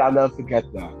we shared, I'll never forget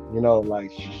that. You know, like,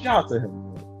 shout out to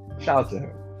him, man.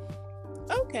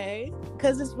 Okay,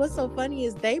 because what's so funny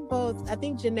is they both. I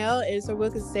think Janelle and Sir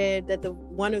Wilkins said that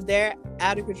one of their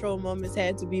out of control moments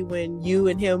had to be when you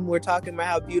and him were talking about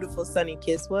how beautiful Sunny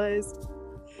Kiss was.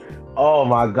 Oh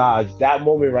my gosh, that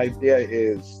moment right there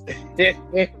is that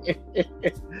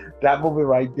moment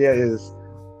right there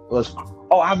was.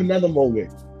 Oh, I have another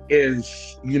moment.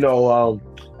 Is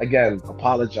again,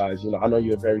 apologize. I know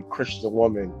you're a very Christian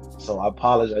woman, so I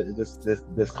apologize.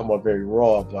 This come on very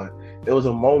raw, but it was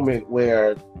a moment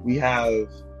where we have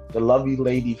the lovely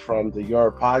lady from the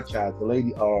Your podcast, the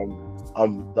lady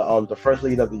the first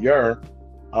lady of the Your,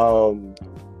 I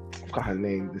forgot her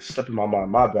name. It's slipping my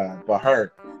mind. My bad. But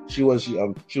her, she was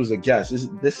a guest.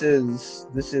 This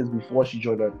is before she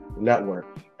joined the network,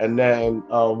 and then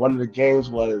one of the games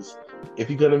was,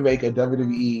 if you're gonna make a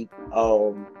WWE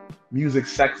music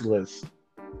sex list,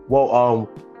 well,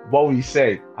 what will you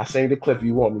say? I sang the clip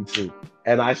you want me to,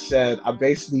 and I said I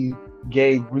basically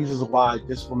gave reasons why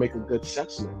this will make a good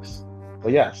sex mix. So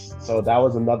yes, so that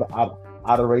was another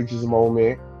outrageous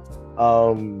moment.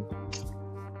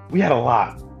 We had a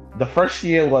lot. The first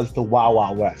year was the Wild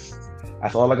Wild West.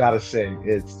 That's all I gotta say.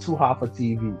 It's too hot for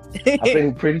TV. I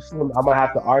think pretty soon I'm gonna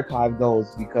have to archive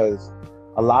those because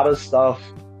a lot of stuff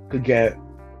could get.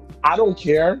 I don't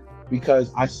care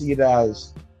because I see it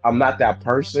as I'm not that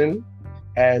person,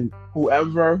 and who I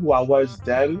was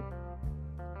then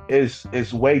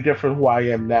is way different who I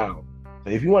am now.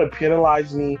 So if you want to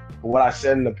penalize me for what I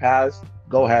said in the past,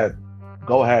 go ahead,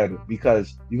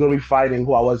 because you're gonna be fighting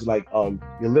who I was. Like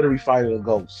you're literally fighting a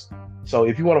ghost. So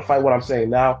if you want to fight what I'm saying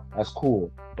now, that's cool,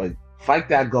 but fight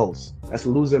that ghost. That's a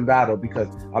losing battle because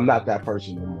I'm not that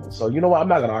person anymore. So you know what? I'm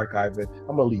not gonna archive it.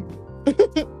 I'm gonna leave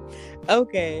it.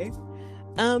 Okay.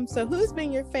 So who's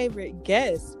been your favorite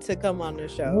guest to come on the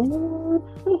show?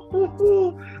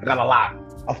 I got a lot.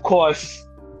 Of course,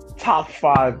 top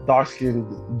 5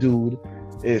 dark-skinned dude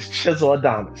is Chisel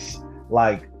Adonis.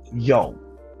 Like, yo.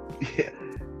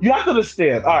 You have to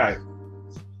understand. All right.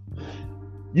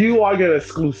 You are getting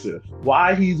exclusive.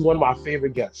 Why he's one of my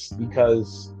favorite guests?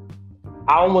 Because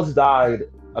I almost died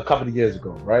a couple of years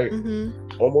ago, right?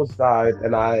 Mm-hmm. Almost died,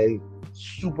 and I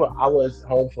was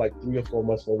home for like 3 or 4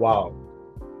 months for a while,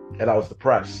 and I was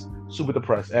depressed, super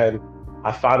depressed. And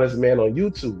I found this man on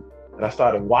YouTube, and I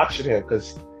started watching him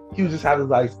because he was just having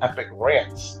like epic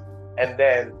rants, and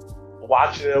then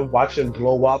watching him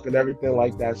blow up and everything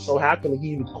like that. So happily,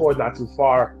 he recorded not too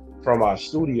far from our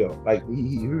studio. Like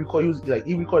he recorded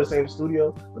the same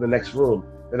studio in the next room.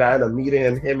 Then I ended up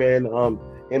meeting him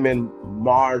and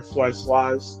Mars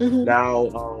Francoise. Mm-hmm.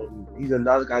 Now he's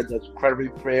another guy that's incredibly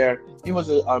fair. He was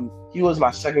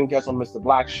my second guest on Mr.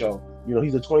 Black show.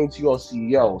 He's a 22-year-old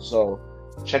CEO. So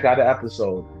check out the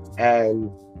episode.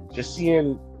 And just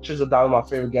seeing Chisel Down, my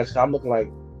favorite guest, I'm looking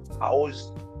like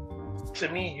to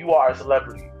me, you are a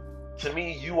celebrity. To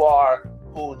me, you are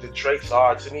who the Drakes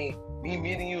are. To me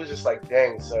meeting you is just like,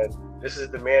 dang, son, this is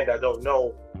the man that I don't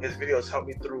know. His videos helped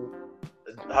me through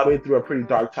a pretty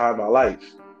dark time in my life.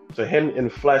 So him in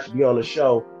flesh be on the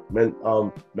show meant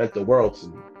the world to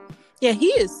me. Yeah, he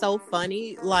is so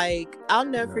funny. Like, I'll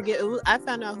never forget. I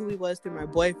found out who he was through my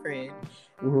boyfriend.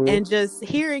 Mm-hmm. And just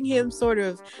hearing him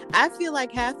I feel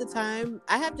like half the time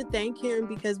I have to thank him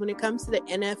because when it comes to the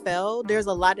NFL, there's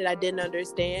a lot that I didn't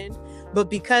understand. But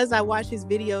because I watch his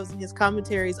videos and his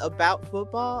commentaries about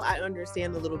football, I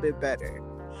understand a little bit better.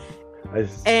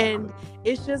 And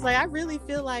it's just like, I really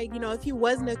feel like, if he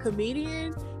wasn't a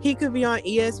comedian, he could be on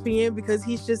ESPN because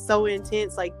he's just so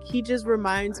intense. Like, he just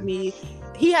reminds me,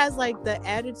 he has like the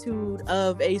attitude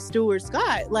of a Stuart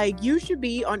Scott. Like, you should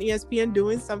be on ESPN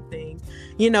doing something,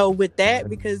 with that,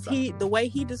 because the way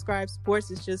he describes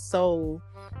sports is just so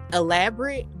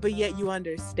elaborate, but yet you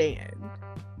understand.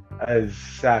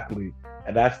 Exactly.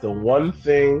 And that's the one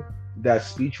thing that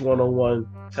Speech 101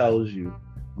 tells you.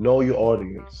 Know your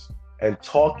audience. And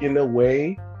talk in a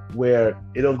way where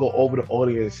it don't go over the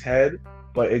audience's head,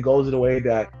 but it goes in a way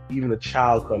that even a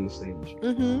child can understand you.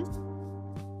 Mm-hmm.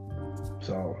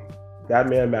 So that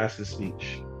man mastered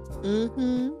speech.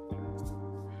 Mm-hmm.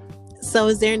 So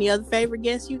is there any other favorite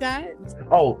guests you got?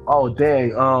 Oh,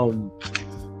 dang.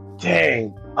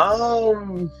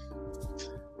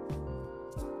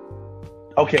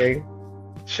 Okay.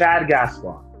 Chad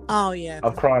Gaspar. Oh, yeah.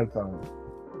 Of Crime Time.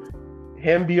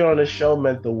 Him being on the show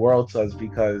meant the world to us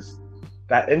because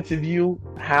that interview,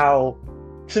 to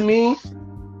me,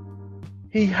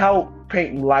 he helped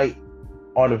paint light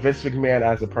on Vince McMahon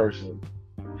as a person.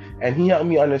 And he helped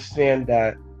me understand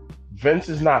that Vince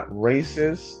is not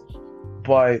racist,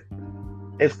 but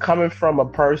it's coming from a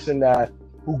person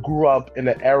who grew up in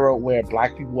an era where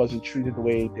black people wasn't treated the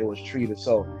way they was treated.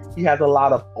 So he has a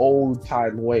lot of old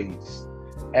time ways.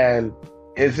 And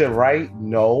is it right?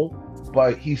 No,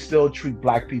 but he still treat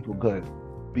black people good,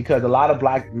 because a lot of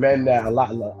black men that a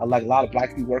lot of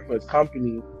black people work for his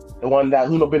company, the one that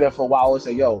who been there for a while will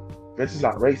say, "Yo, this is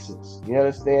not racist." You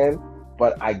understand?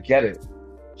 But I get it.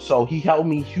 So he helped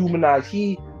me humanize.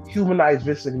 He humanized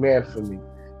Vince McMahon for me,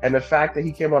 and the fact that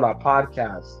he came on our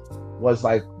podcast was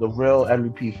like the real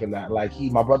MVP for that. Like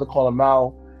my brother called him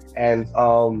out, and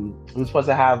we were supposed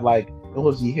to have like it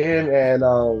was him and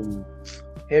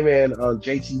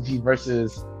JTG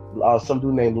versus some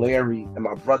dude named Larry and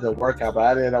my brother workout, but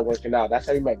I didn't end up working out. That's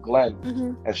how he met Glenn.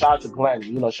 Mm-hmm. And shout out to Glenn.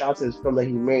 You know, shout out to his film that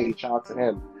he made. Shout out to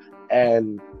him.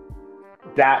 And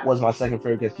that was my second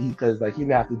favorite guest because he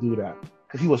didn't have to do that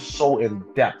because he was so in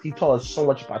depth. He told us so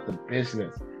much about the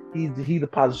business. He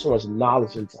deposited so much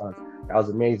knowledge into us. That was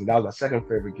amazing. That was my second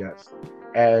favorite guest.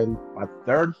 And my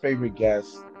third favorite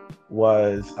guest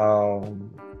was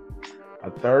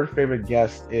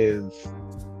is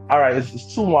all right.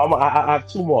 It's two more. I have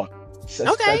two more.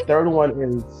 Okay. The third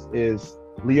one is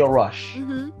Lio Rush.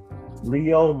 Mm-hmm.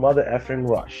 Lio mother effing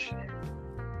Rush.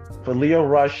 For Lio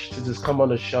Rush to just come on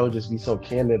the show, just be so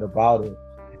candid about it,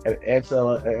 and answer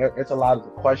a lot of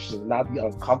the questions, not be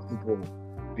uncomfortable,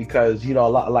 because you know a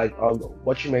lot like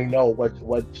what you may know, what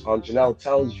Janelle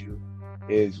tells you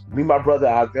is me and my brother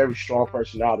have very strong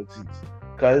personalities.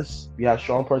 Because we have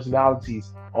strong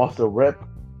personalities off the rip,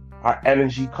 our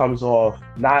energy comes off.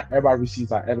 Not everybody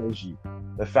receives our energy.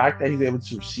 The fact that he's able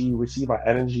to receive our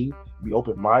energy, be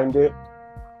open-minded,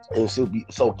 and still be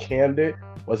so candid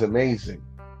was amazing.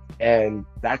 And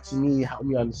that to me helped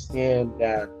me understand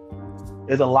that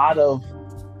there's a lot of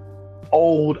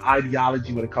old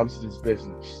ideology when it comes to this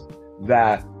business.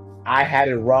 That I had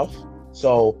it rough,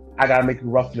 so I gotta make it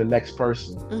rough for the next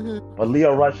person. Mm-hmm. But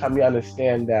Lio Rush helped me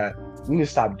understand that we need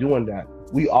to stop doing that.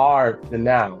 We are the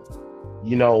now,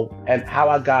 you know. And how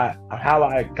I got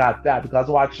that because I was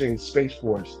watching Space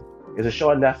Force. It's a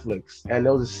show on Netflix, and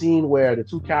there was a scene where the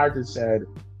two characters said,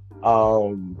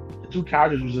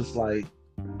 was just like,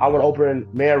 "I want to open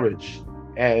marriage,"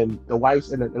 and the wife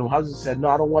and the husband said, "No,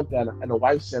 I don't want that." And the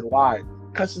wife said, "Why?"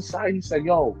 Because society said,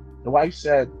 "Yo." The wife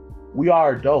said, "We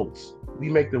are adults. We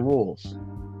make the rules."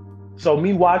 So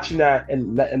me watching that,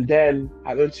 and then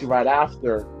I learned to right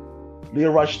after. Lio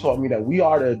Rush taught me that we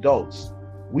are the adults.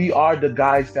 We are the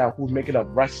guys who's making up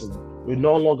wrestling. We're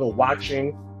no longer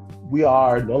watching. We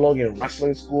are no longer in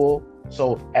wrestling school.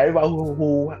 So everybody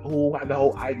who had the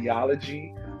whole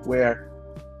ideology where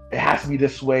it has to be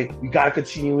this way, we gotta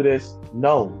continue this.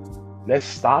 No, let's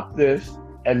stop this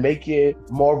and make it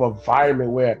more of an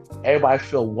environment where everybody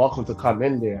feel welcome to come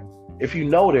in there. If you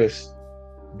notice,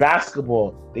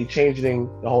 basketball, they changing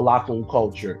the whole locker room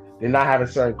culture. They're not having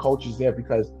certain coaches there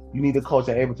because you need a coach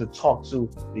that's able to talk to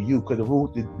the youth, because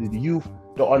the youth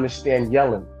don't understand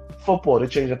yelling. Football, they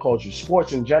change the culture.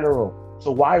 Sports in general.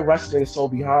 So why wrestling is so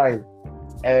behind,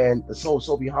 and so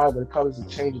behind when it comes to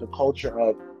changing the culture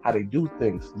of how they do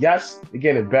things? Yes, they're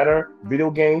getting better,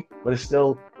 video game, but it's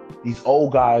still these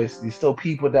old guys, these still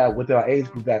people that within our age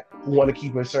group that who want to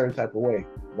keep it a certain type of way.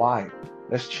 Why?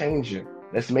 Let's change it.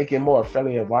 Let's make it more a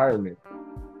friendly environment.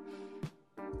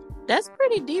 That's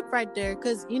pretty deep right there,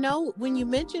 because you know when you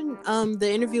mentioned the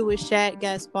interview with Shad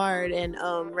Gaspard, and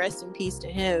rest in peace to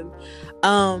him,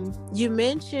 you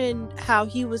mentioned how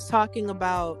he was talking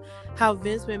about how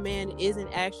Vince McMahon isn't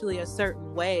actually a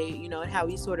certain way, you know, and how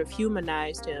he sort of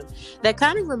humanized him. That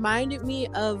kind of reminded me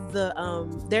of the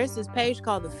there's this page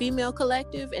called the Female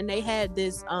Collective, and they had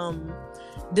this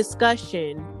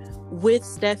discussion with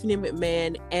Stephanie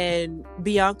McMahon and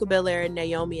Bianca Belair and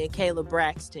Naomi and Kayla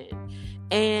Braxton.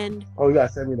 And you gotta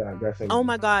send me that. Oh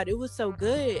my God, it was so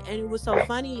good. And it was so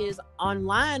funny is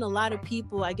online, a lot of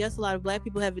people, I guess a lot of Black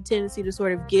people have a tendency to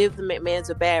sort of give the McMahons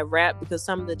a bad rap because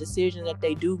some of the decisions that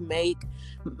they do make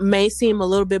may seem a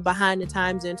little bit behind the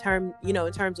times in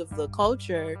terms of the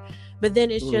culture. But then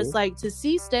it's just like to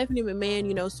see Stephanie McMahon,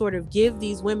 you know, sort of give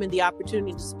these women the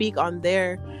opportunity to speak on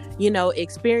their, you know,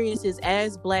 experiences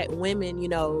as Black women, you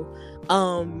know,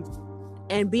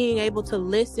 and being able to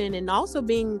listen, and also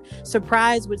being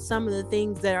surprised with some of the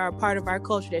things that are a part of our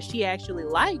culture that she actually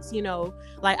likes. You know,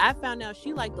 like I found out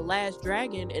she liked The Last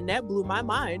Dragon, and that blew my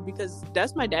mind because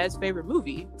that's my dad's favorite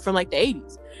movie from like the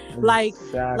 80s. Like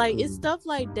it's stuff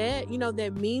like that, you know,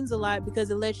 that means a lot because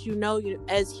it lets you know,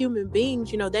 as human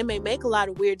beings, you know, they may make a lot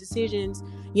of weird decisions,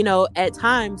 you know, at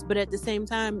times, but at the same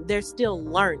time, they're still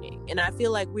learning. And I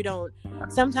feel like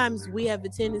sometimes we have a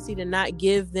tendency to not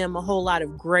give them a whole lot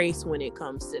of grace when it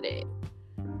comes to that.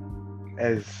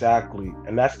 Exactly.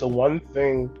 And that's the one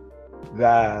thing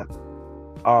that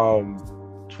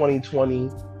 2020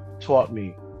 taught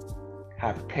me.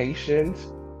 Have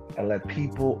patience and let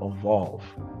people evolve.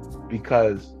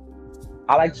 Because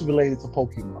I like to relate it to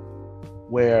Pokemon.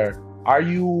 Where are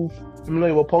you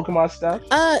familiar with Pokemon stuff?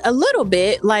 A little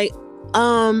bit. Like,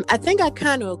 I think I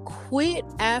kind of quit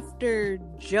after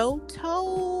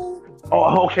Johto.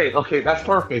 Oh, okay, that's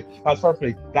perfect.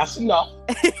 That's enough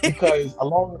because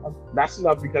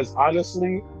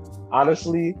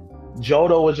honestly,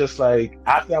 Johto was just like,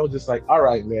 after that was just like, all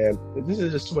right, man, this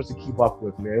is just too much to keep up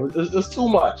with, man. It's too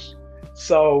much.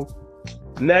 So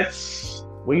next,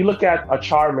 when you look at a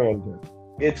Charmander,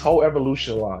 its whole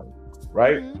evolution line,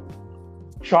 right?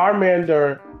 Mm-hmm.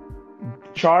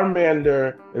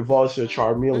 Charmander evolves to a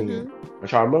Charmeleon. Mm-hmm. A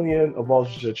Charmeleon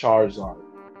evolves to a Charizard.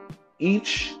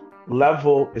 Each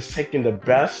level is taking the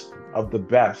best of the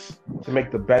best to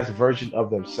make the best version of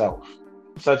themselves.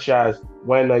 Such as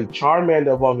when a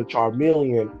Charmander evolves a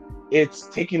Charmeleon, it's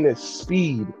taking its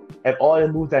speed and all the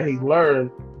moves that he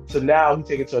learned, so now he's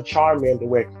taking it to a Charmander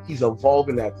where he's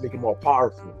evolving that to make it more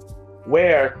powerful.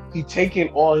 Where he's taking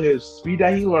all his speed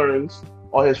that he learns,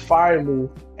 all his fire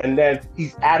move, and then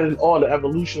he's adding on the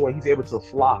evolution where he's able to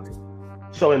fly.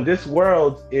 So in this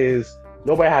world is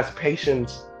nobody has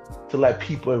patience to let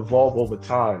people evolve over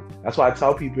time. That's why I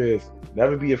tell people is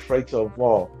never be afraid to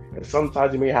evolve. And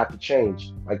sometimes you may have to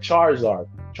change. Like Charizard.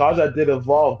 Charizard did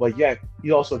evolve, but yet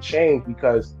he also changed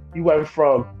because he went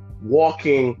from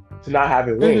walking to not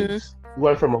having wings. Mm-hmm. He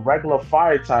went from a regular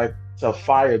fire type to a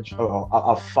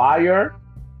fire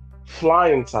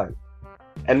flying type.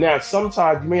 And now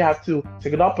sometimes you may have to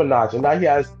take it up a notch. And now he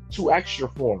has 2 extra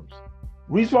forms.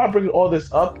 The reason why I'm bringing all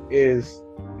this up is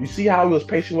you see how he was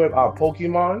patient with our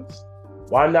Pokemons?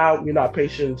 Why now we're not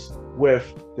patient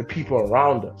with the people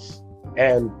around us?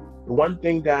 And the one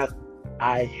thing that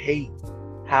I hate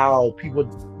how people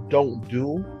don't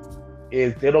do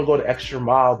is they don't go the extra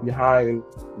mile behind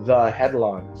the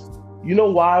headlines. You know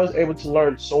why I was able to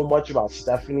learn so much about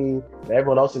Stephanie and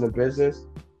everyone else in the business?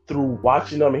 Through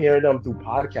watching them, hearing them through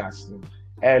podcasting.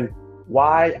 And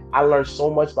why I learned so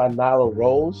much by Nyla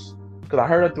Rose? Because I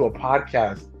heard her through a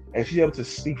podcast and she's able to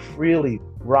speak freely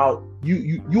throughout.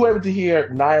 You were able to hear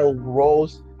Nyla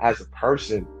Rose as a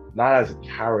person, not as a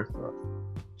character.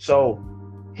 So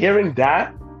hearing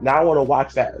that, now I want to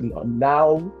watch that.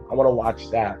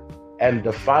 And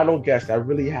the final guest that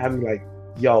really had me like,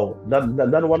 yo,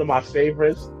 another one of my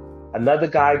favorites, another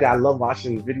guy that I love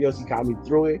watching videos, he got me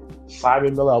through it,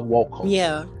 Simon Miller of Woke.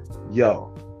 Yeah.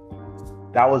 Yo,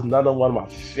 that was another one of my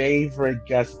favorite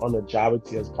guests on the Java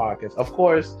Tears podcast. Of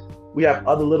course, we have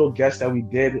other little guests that we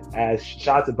did as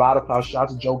shout out to Battlecloud, shout out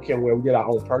to Joe Kim, where we did our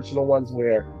own personal ones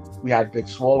where we had Big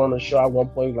Swole on the show at one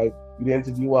point, like we did an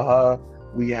interview with her.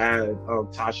 We had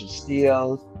Tasha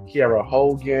Steele, Kiara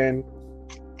Hogan.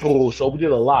 So we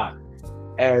did a lot.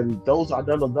 And those are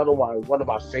another one of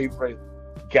my favorite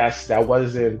guests that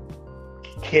wasn't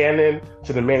canon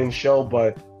to the main show,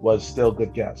 but was still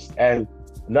good guests. And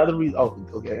another reason,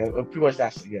 pretty much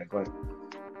that's it. Yeah, go ahead.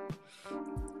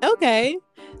 Okay.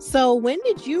 So when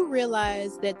did you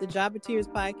realize that the Jobbeteers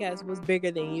podcast was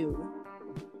bigger than you?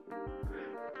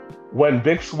 When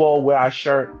Big Swole wear our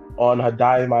shirt on her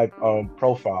Dynamite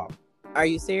profile. Are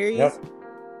you serious?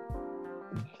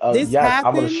 Yep. This yes, happened?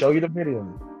 I'm going to show you the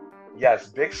video. Yes,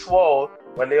 Big Swole,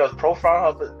 when they was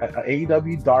profiling of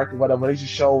AEW Dark or whatever, they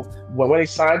just show, when they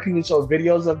signed people to show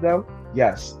videos of them,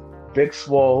 yes, Big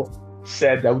Swole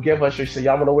said that we give her a shirt. She said,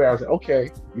 yeah, I'm going to wear it. I was like, okay,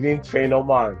 you didn't pay no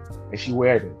mind. And she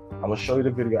wear it. I'm going to show you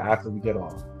the video after we get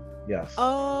off. Yes.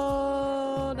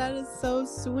 Oh, that is so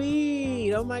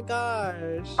sweet. Oh my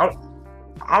gosh.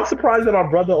 I'm surprised that my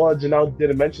brother or Janelle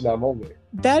didn't mention that moment.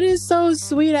 That is so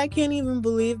sweet. I can't even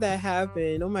believe that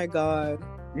happened. Oh my God.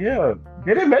 Yeah.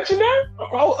 Did they mention that?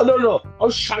 Oh, no. I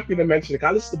was shocked they didn't mention it.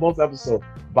 I listened to both episodes.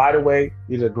 By the way,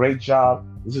 you did a great job.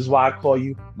 This is why I call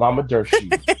you Mama Dirt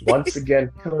Sheet. Once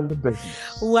again, killing the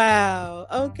business. Wow.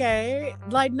 Okay.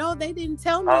 Like, no, they didn't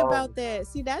tell me about that.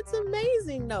 See, that's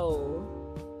amazing, though.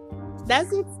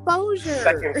 That's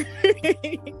exposure.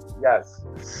 Yes.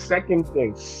 Second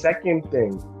thing.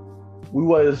 We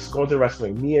was going to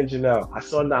wrestling. Me and Janelle. I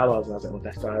saw Nyla and I was like, oh,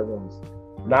 that's Nyla Rose.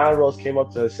 Nyla Rose came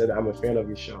up to us and said, I'm a fan of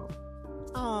your show.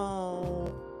 Oh.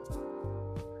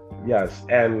 Yes.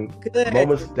 And good.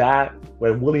 Moments that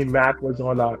when Willie Mack was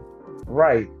on our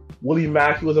right. Willie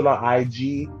Mack, he was on our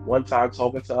IG one time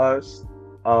talking to us.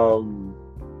 When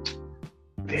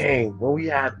we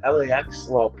had LAX,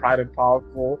 Pride and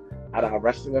Powerful at our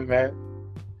wrestling event,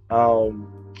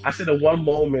 I said at one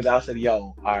moment, I said,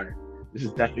 yo, all right, this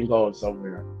is definitely going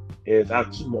somewhere. I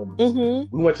have 2 moments.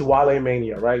 Mm-hmm. We went to Wale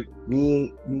Mania, right?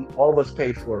 Me, all of us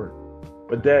paid for it.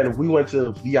 But then we went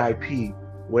to VIP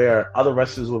where other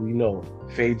wrestlers will be known.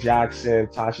 Faye Jackson,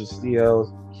 Tasha Steelz,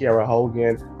 Kiera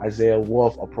Hogan, Isaiah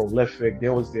Wolf, are prolific. They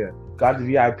was there. Got the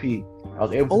VIP. I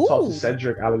was able to talk to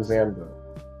Cedric Alexander.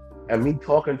 And me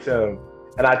talking to him,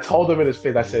 and I told him in his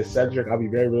face, I said, Cedric, I'll be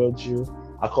very real with you.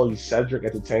 I'll call you Cedric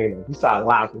Entertainer. He started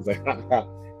laughing. He's like,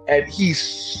 and he's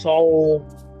so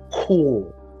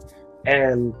cool.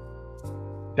 And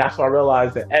that's when I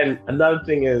realized that. And another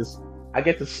thing is, I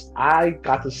got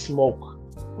to smoke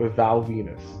with Val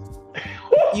Venus.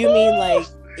 You mean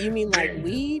like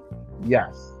weed?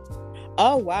 Yes.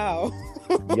 Oh wow.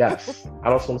 Yes. I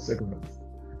don't smoke cigarettes.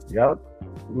 Yep.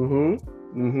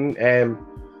 And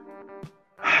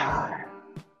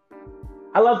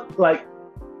I love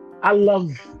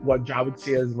what Java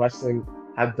Tears Wrestling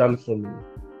have done for me.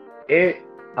 It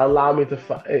allowed me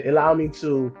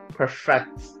to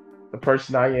perfect the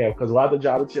person I am. Because without the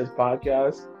Java Tears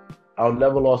podcast, I'll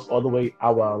never lost all the way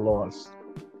out where I lost.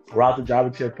 Without the Java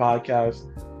Tears podcast,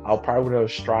 I'll probably would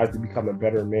have strived to become a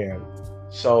better man.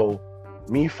 So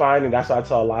me finding, that's why I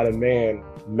tell a lot of men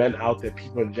out there,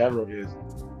 people in general, is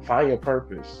find your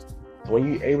purpose. So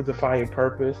when you're able to find your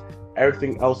purpose,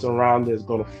 everything else around it is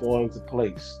going to fall into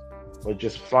place. But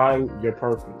just find your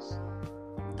purpose.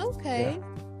 Okay.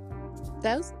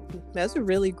 Yeah. That's a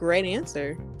really great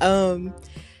answer.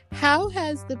 How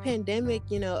has the pandemic,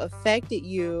 affected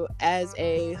you as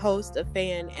a host, a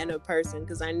fan, and a person?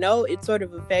 Because I know it sort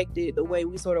of affected the way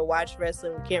we sort of watch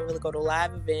wrestling. We can't really go to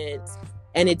live events.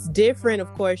 And it's different,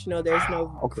 of course, there's no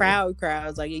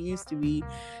crowds like it used to be.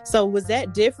 So was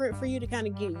that different for you to kind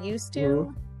of get used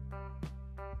to?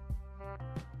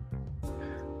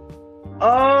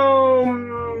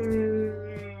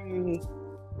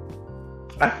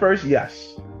 At first,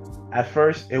 yes. At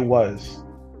first, it was.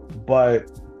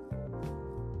 But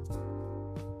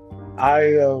I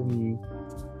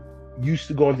used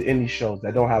to go into indie shows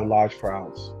that don't have large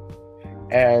crowds.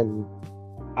 And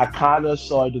I kind of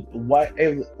saw what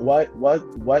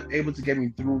able to get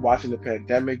me through watching the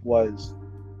pandemic was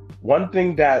one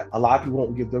thing that a lot of people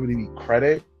won't give WWE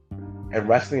credit, and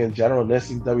wrestling in general, and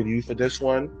listening to WWE for this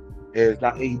one, is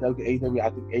not AEW. AEW, I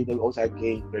think AEW also had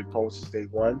gained their promos since day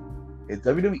one. Is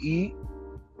WWE,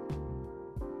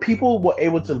 people were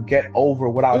able to get over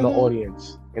without the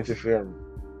audience interfering.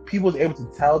 People was able to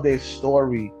tell their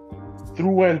story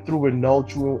through and through with no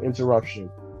true interruption.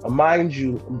 Mind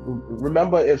you,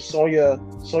 remember if Sonya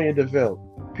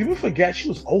Deville, people forget she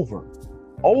was over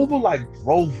like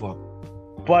Rover,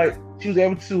 but she was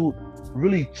able to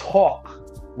really talk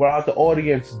without the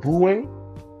audience booing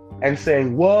and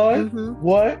saying what,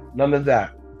 none of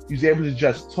that. She was able to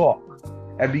just talk,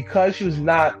 and because she was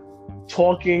not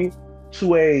talking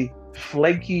to a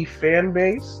flaky fan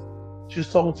base, she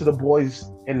was talking to the boys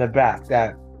in the back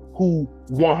who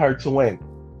want her to win,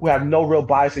 who have no real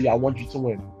bias and I want you to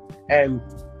win. And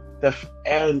it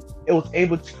was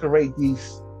able to create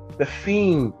the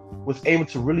Fiend was able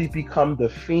to really become the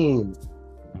Fiend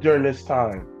during this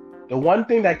time. The one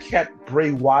thing that kept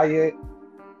Bray Wyatt,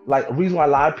 like the reason why a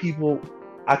lot of people,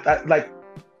 let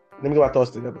me get my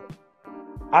thoughts together.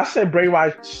 I said Bray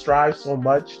Wyatt strives so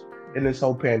much in this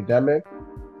whole pandemic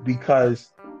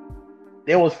because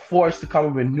they was forced to come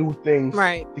up with new things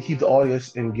to keep the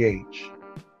audience engaged.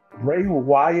 Bray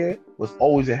Wyatt was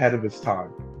always ahead of his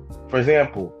time. For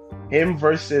example, him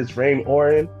versus Randy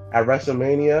Orton at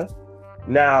WrestleMania,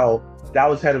 now that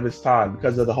was ahead of his time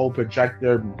because of the whole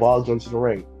projector bugs into the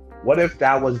ring. What if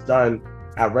that was done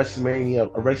at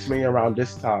WrestleMania around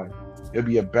this time? It'd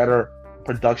be a better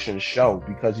production show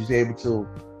because he's able to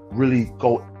really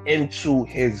go into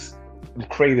his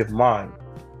creative mind.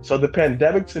 So the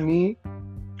pandemic to me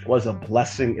was a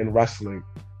blessing in wrestling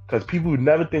because people who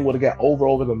never think would get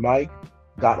over the mic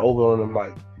got over on the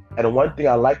mic. And the one thing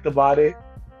I liked about it,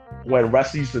 when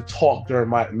wrestlers used to talk during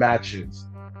my matches,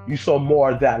 you saw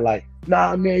more of that, like,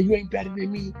 nah, man, you ain't better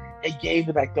than me. It gave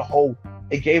it a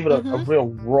real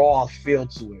raw feel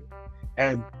to it.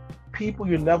 And people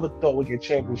you never thought would get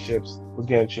championships was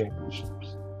getting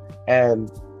championships.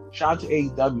 And shout out to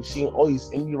AEW, seeing all these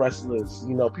indie wrestlers,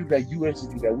 people that you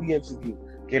interview, that we interview,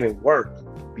 getting work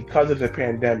because of the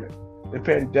pandemic. The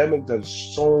pandemic does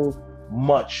so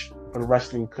much for the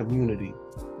wrestling community,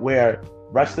 where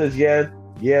wrestlers, they're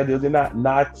not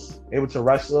able to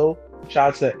wrestle. Shout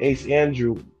out to Ace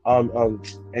Andrew,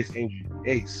 Ace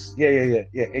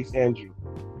Andrew.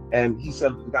 And he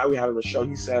said, the guy we had on the show,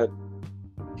 he said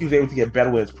he was able to get better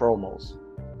with his promos.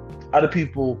 Other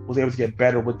people was able to get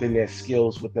better within their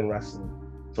skills within wrestling.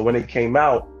 So when it came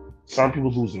out, some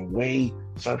people losing weight,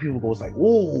 some people was like,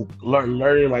 ooh,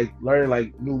 learning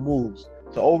new moves.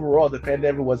 So overall, the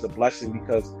pandemic was a blessing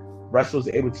because wrestlers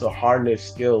were able to harness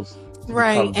skills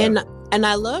Right. become better. And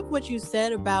I love what you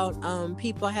said about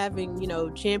people having,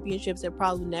 championships that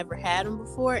probably never had them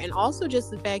before. And also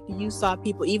just the fact that you saw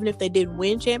people, even if they didn't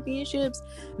win championships,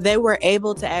 they were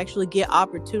able to actually get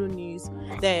opportunities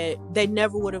that they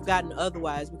never would have gotten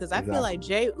otherwise. Because I feel like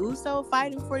Jey Uso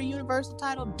fighting for the Universal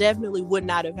title definitely would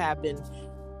not have happened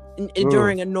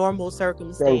during a normal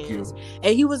circumstance.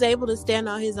 And he was able to stand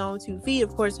on his own 2 feet.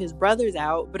 Of course, his brother's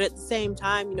out, but at the same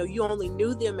time, you only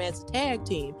knew them as a tag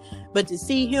team. But to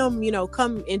see him,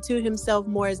 come into himself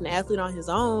more as an athlete on his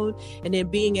own, and then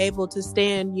being able to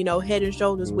stand, head and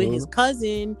shoulders with his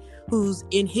cousin who's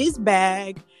in his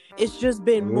bag, it's just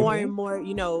been more and more,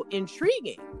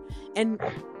 intriguing. And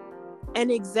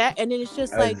then it's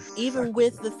just like, even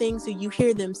with the things that you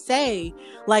hear them say,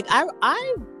 like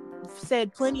I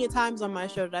said plenty of times on my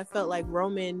show that I felt like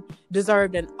Roman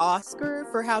deserved an Oscar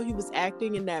for how he was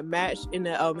acting in that match in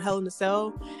the Hell in a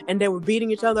Cell, and they were beating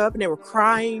each other up and they were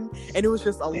crying, and it was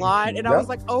just a lot. And I was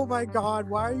like, oh my God,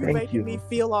 why are you making me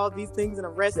feel all these things in a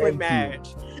wrestling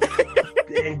match?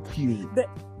 Thank you.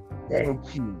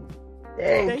 Thank you.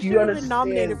 They should have been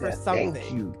nominated for something.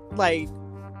 Thank you. Like,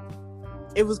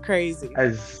 it was crazy.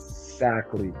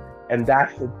 Exactly. And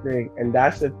that's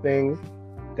the thing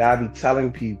that I be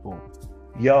telling people.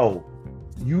 Yo,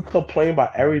 you complain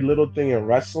about every little thing in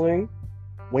wrestling.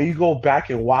 When you go back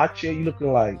and watch it, you're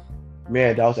looking like,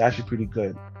 man, that was actually pretty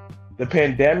good. The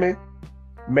pandemic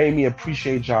made me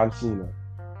appreciate John Cena.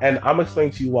 And I'm going to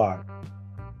explain to you why.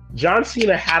 John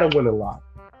Cena had to win a lot.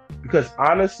 Because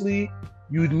honestly,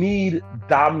 you need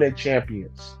dominant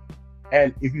champions.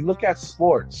 And if you look at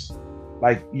sports,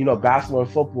 like, basketball and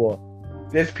football,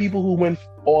 there's people who win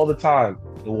all the time.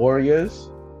 The Warriors,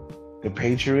 the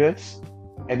Patriots,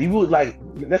 and even like,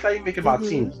 that's not even make it about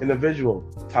teams, individual.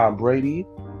 Tom Brady,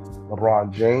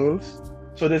 LeBron James.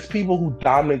 So there's people who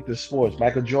dominate the sports,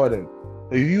 Michael Jordan.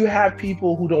 If you have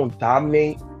people who don't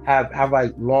dominate, have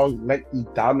like long, lengthy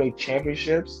dominate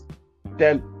championships,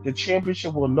 then the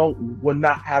championship will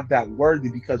not have that worthy,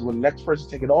 because when the next person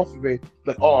take it off of it,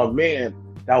 like, oh man,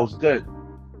 that was good.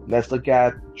 Let's look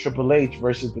at Triple H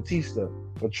versus Batista.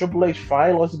 When Triple H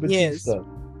finally lost to Batista,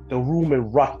 the room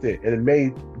erupted and it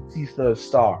made Batista a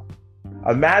star.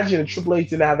 Imagine if Triple H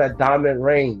didn't have that dominant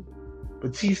reign.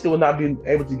 Batista would not be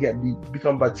able to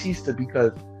become Batista,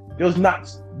 because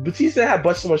Batista had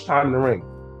but so much time in the ring.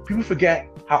 People forget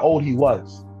how old he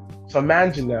was. So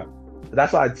imagine that.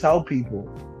 That's why I tell people,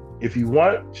 if you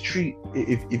want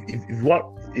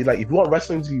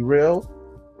wrestling to be real,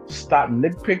 stop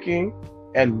nitpicking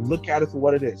and look at it for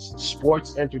what it is.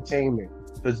 Sports entertainment.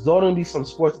 There's going to be some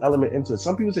sports element into it.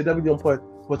 Some people say WWE don't put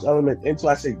sports element into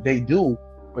it. I say they do,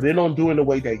 but they don't do it in the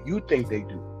way that you think they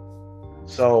do.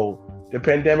 So the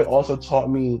pandemic also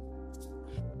taught me,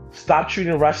 stop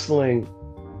treating wrestling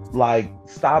like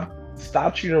stop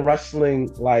treating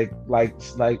wrestling like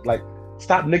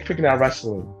stop nitpicking at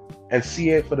wrestling and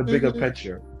see it for the bigger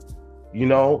picture. I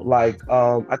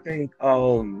think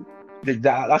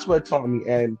that's what it taught me.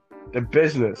 And the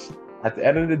business, at the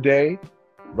end of the day,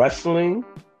 wrestling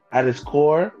at its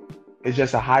core is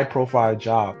just a high profile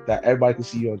job that everybody can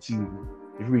see you on TV.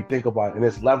 If you really think about it, and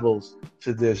there's levels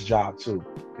to this job too.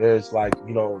 There's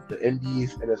the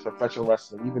indies and there's professional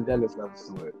wrestling. Even then there's levels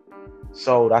to it.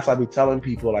 So that's why I be telling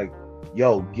people, like,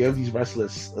 yo, give these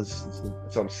wrestlers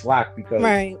some slack, because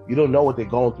you don't know what they're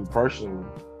going through personally.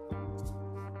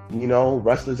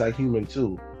 Wrestlers are human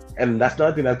too. And that's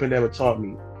another thing that pandemic taught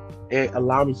me. It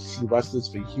allowed me to see wrestlers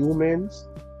for humans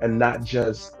and not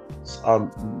just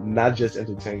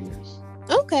entertainers.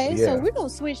 Okay, so we're gonna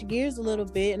switch gears a little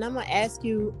bit, and I'm gonna ask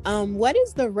you, what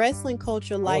is the wrestling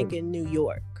culture like in New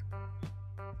York?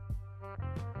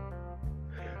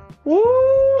 Woo!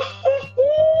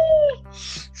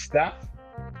 Steph,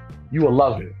 you will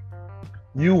love it.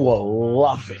 You will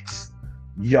love it.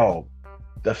 Yo,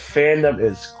 the fandom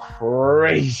is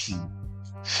crazy.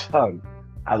 Son,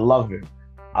 I love it.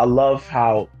 I love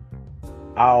how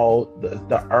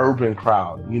the urban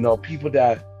crowd, people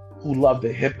who love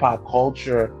the hip hop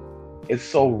culture, it's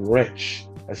so rich,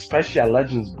 especially at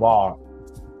Legends Bar.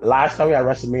 Last time we had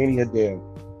WrestleMania there,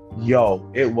 yo,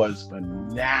 it was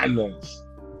bananas.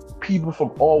 People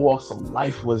from all walks of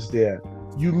life was there.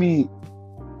 You meet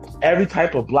every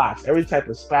type of blacks, every type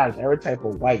of Spanish, every type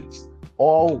of whites,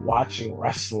 all watching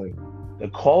wrestling. The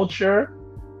culture,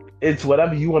 it's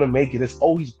whatever you want to make it. It's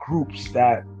always groups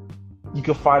that you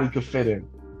can find you can fit in.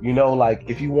 Like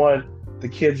if you want the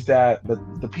kids that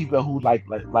the people who like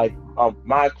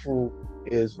my crew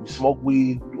is we smoke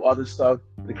weed, do other stuff.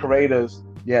 The creators,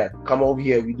 come over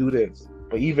here, we do this.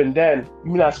 But even then,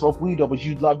 you may not smoke weed though, but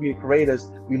you love being creators.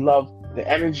 We love the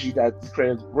energy that the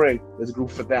creators bring. There's a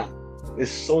group for that.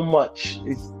 There's so much.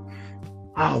 It's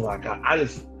oh my god. I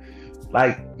just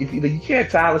like if you can't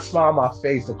tell the smile on my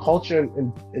face. The culture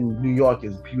in New York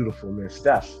is beautiful, man.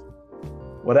 Steph,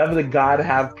 whatever the God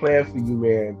have planned for you,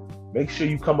 man, make sure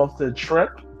you come up to the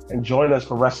trip and join us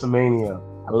for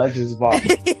WrestleMania at Legends Bar.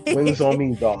 Wings on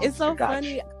me, dog. It's so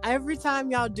funny. You. Every time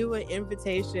y'all do an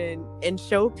invitation and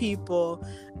show people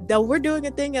that we're doing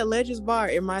a thing at Legends Bar,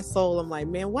 in my soul, I'm like,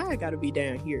 man, why I gotta be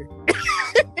down here?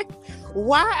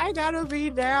 Why I gotta be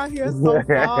down here so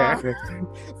far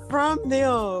from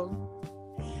them?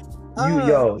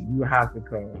 You have to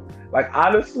come. Like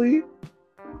honestly,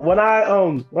 when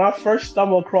I first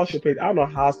stumbled across your page, I don't know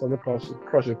how I stumbled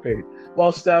across your page.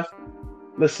 Well, Steph,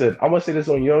 listen, I'm gonna say this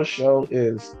on your show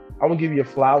is I'm gonna give you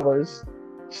flowers.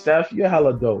 Steph, you're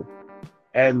hella dope.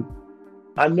 And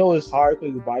I know it's hard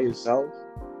because you're by yourself,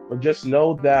 but just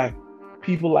know that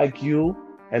people like you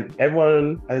and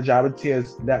everyone at the Jabba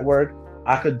Tears Network,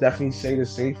 I could definitely say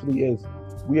this safely, is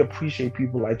we appreciate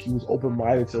people like you who's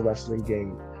open-minded to the wrestling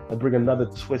game and bring another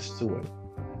twist to it.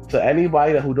 To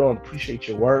anybody who don't appreciate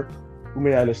your work, who may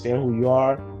not understand who you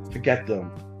are, forget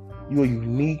them. You are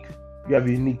unique. You have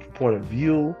a unique point of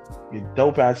view. You're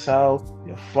dope as hell.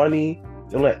 You're funny.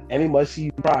 Don't let anybody see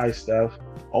you cry, Steph.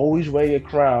 Always wear your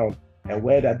crown and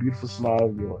wear that beautiful smile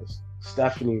of yours.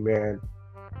 Stephanie, man,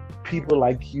 people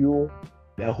like you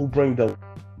that who bring the...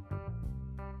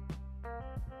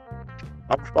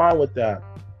 I'm fine with that.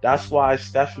 That's why,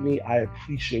 Stephanie, I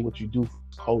appreciate what you do for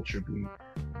culture, B.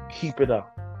 Keep it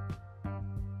up.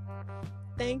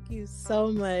 Thank you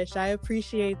so much. I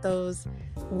appreciate those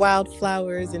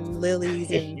wildflowers and lilies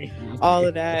and all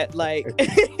of that. Like,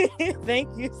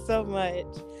 thank you so much.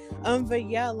 But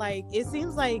yeah, like it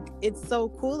seems like it's so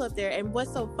cool up there. And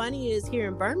what's so funny is here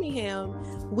in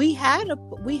Birmingham, we have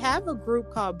a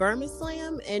group called Burma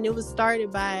Slam, and it was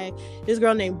started by this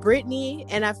girl named Brittany,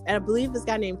 and I believe this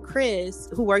guy named Chris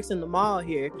who works in the mall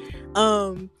here.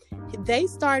 They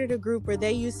started a group where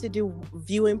they used to do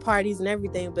viewing parties and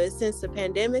everything, but since the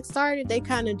pandemic started, they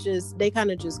kind of just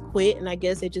quit, and I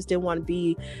guess they just didn't want to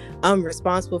be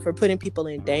responsible for putting people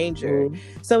in danger.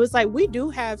 So it's like we do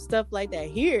have stuff like that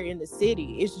here in the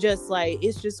city. It's just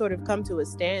sort of come to a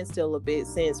standstill a bit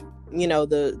since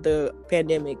the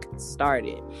pandemic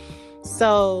started.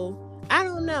 So I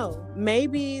don't know.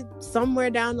 Maybe somewhere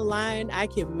down the line I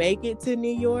can make it to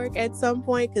New York at some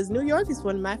point, because New York is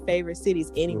one of my favorite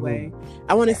cities anyway.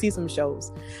 I want to see some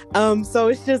shows. So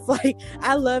it's just like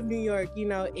I love New York,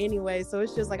 anyway. So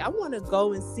it's just like I want to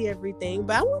go and see everything,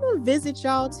 but I want to visit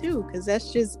y'all too, because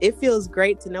it feels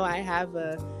great to know I have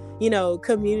a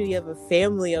community of a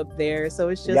family up there. So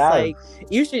it's just like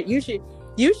you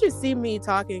should see me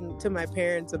talking to my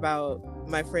parents about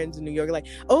my friends in New York, like,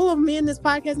 oh, me and this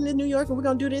podcast in New York, and we're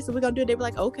gonna do this and we're gonna do it. They be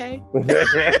like, okay.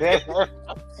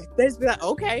 They just be like,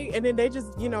 okay, and then they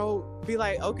just be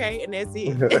like, okay, and that's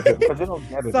it. Because they don't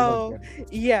get it. So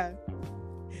yeah.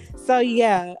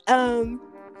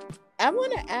 I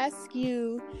want to ask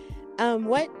you,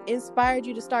 what inspired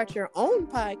you to start your own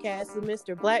podcast, the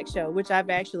Mr. Black Show, which I've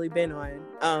actually been on?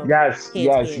 Yes. So, he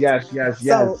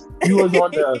was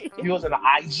on the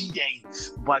IG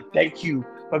days, but thank you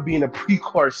for being a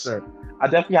precursor. I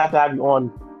definitely have to have you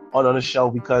on the show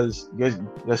because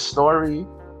your story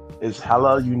is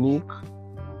hella unique,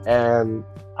 and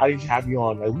I need to have you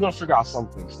on. Like, we're gonna figure out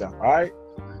something, Steph. All right.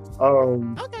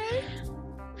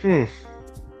 Okay.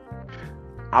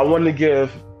 I want to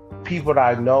give people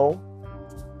that I know,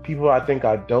 people I think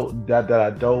are dope, that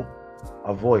are dope,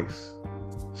 a voice.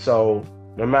 So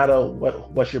no matter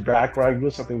what's your background, you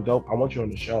do something dope, I want you on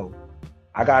the show.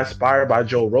 I got inspired by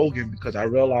Joe Rogan because I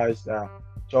realized that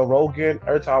Joe Rogan,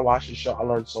 every time I watch the show, I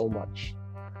learned so much.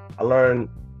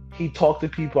 He talked to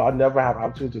people I never have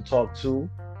opportunity to talk to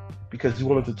because he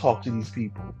wanted to talk to these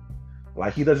people.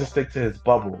 Like, he doesn't stick to his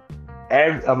bubble.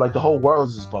 And I'm like, the whole world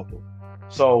is his bubble.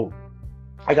 So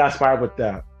I got inspired with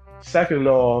that. Second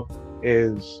of all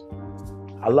is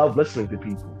I love listening to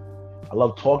people. I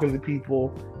love talking to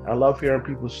people. I love hearing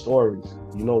people's stories.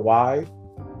 You know why?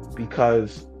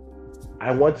 Because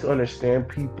I want to understand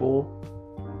people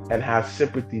and have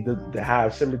sympathy, to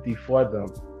have sympathy for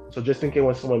them. So just in case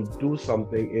when someone do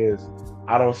something is,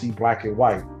 I don't see black and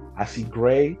white. I see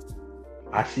gray.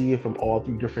 I see it from all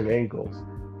three different angles.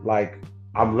 Like,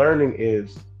 I'm learning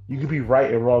is you can be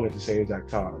right and wrong at the same exact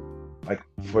time. Like,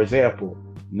 for example,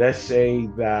 let's say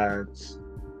that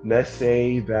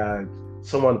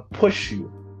someone pushed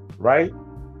you, right?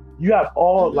 You have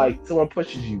all, like, someone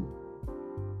pushes you,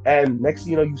 and next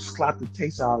thing you know, you slap the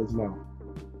taste out of his mouth.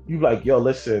 you like, yo,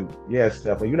 listen, yeah,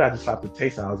 Steph, like, you're not just slap the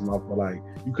taste out of his mouth, but like,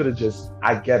 you could have just,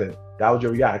 I get it. That was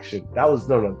your reaction. That was,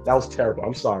 no, that was terrible.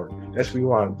 I'm sorry. Let's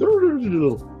rewind.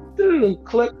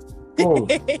 Click, boom.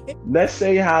 Let's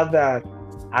say how that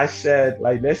I said,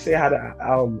 like, let's say how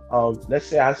that, let's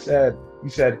say I said, I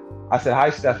said, hi,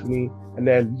 Stephanie, and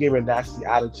then you gave me a nasty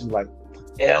attitude, like,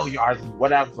 L Yardley,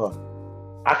 whatever.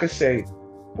 I could say,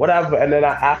 whatever, and then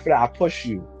after that, I push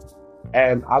you.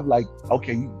 And I'm like,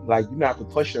 okay, you don't have to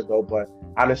push her though, but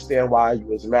I understand why you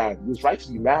was mad. You was right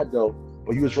to be mad though,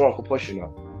 but you was wrong for pushing her.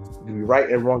 You be right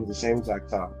and wrong at the same exact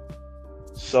time.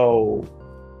 So,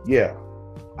 yeah,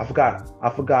 I forgot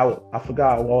what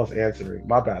I was answering.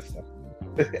 My bad, stuff.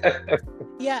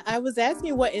 Yeah, I was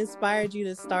asking what inspired you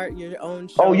to start your own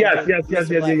show. Oh yes.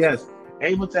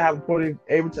 Able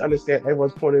to understand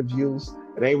everyone's point of views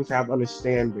and able to have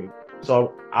understanding.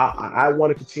 So I want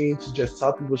to continue to just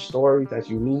tell people stories that's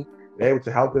unique and able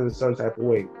to help them in a certain type of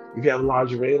way. If you have a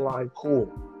lingerie line,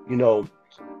 cool. You know,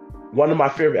 one of my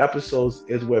favorite episodes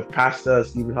is with Pastor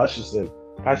Stephen Hutchinson.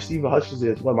 Pastor Stephen Hutchinson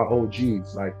is one of my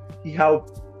OGs. Like, he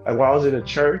helped, like, when I was in a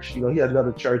church, you know, he had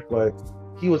another church, but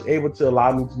he was able to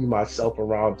allow me to be myself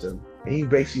around him. And he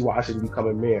basically watched me become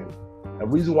a man. The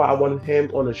reason why I wanted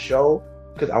him on the show,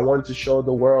 because I wanted to show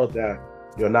the world that,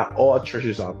 you know, not all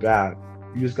churches are bad.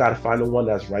 You just got to find the one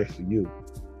that's right for you.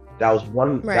 That was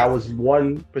one. Right. That was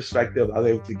one perspective I was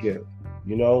able to give.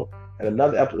 You know, and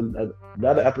another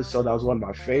episode that was one of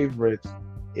my favorites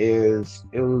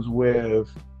was with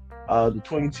the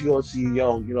 22-year-old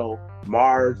CEO. You know,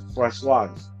 Marv Francois.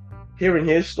 Hearing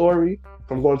his story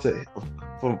from going to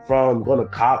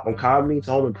comedy to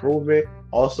home improvement,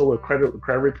 also with credit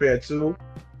repair too.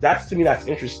 That's, to me, that's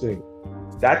interesting.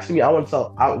 That, to me, I want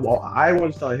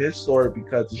to tell his story,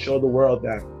 because to show the world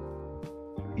that,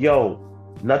 yo,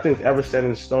 nothing's ever set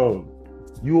in stone.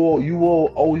 You will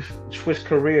always switch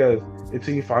careers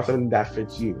until you find something that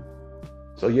fits you.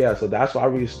 So yeah, so that's why I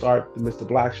really started the Mr.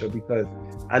 Black Show, because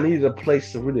I needed a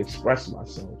place to really express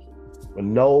myself with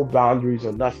no boundaries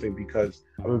or nothing, because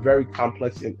I'm a very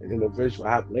complex individual.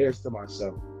 I have layers to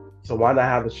myself. So why not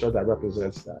have a show that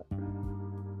represents that?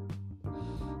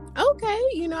 Okay,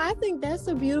 you know, I think that's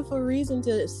a beautiful reason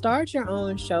to start your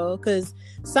own show, because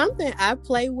something I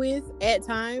play with at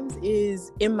times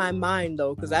is in my mind,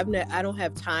 though, because I don't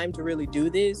have time to really do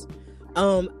this.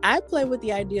 I play with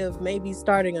the idea of maybe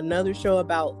starting another show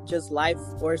about just life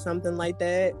or something like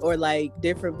that, or like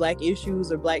different Black issues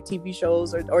or Black TV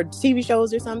shows or TV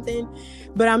shows or something.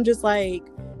 But I'm just like,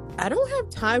 I don't have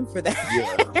time for that.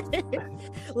 Yeah.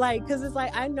 Like, because it's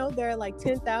like, I know there are like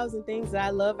 10,000 things that I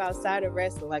love outside of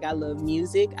wrestling. Like, I love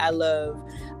music. I love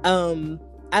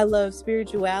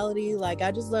spirituality. Like,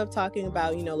 I just love talking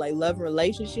about, you know, like love and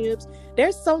relationships.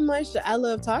 There's so much that I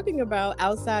love talking about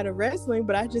outside of wrestling,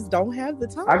 but I just don't have the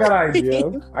time. I got an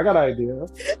idea.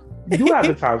 You do have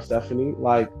the time, Stephanie.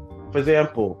 Like, for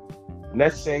example,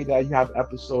 let's say that you have an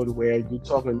episode where you're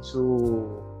talking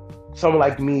to someone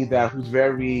like me who's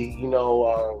very, you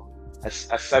know,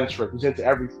 eccentric, who's into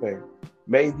everything.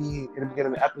 Maybe in the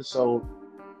beginning of the episode,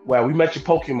 where we mentioned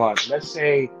Pokemon. Let's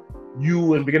say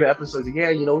you in the beginning of the episode, yeah,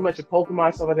 you know, we mentioned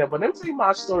Pokemon, stuff like that. But let me tell you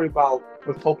my story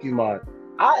with Pokemon.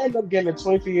 I end up getting a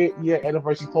 23-year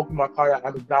anniversary Pokemon card at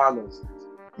McDonald's.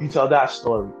 You tell that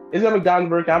story. Is it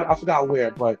McDonald's? I forgot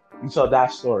where, but you tell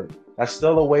that story. That's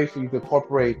still a way for you to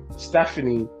incorporate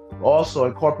Stephanie, also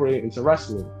incorporate it into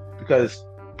wrestling. Because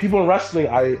people in wrestling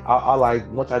are like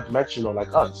multi-dimensional,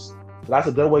 like us. So that's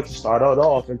a good way to start out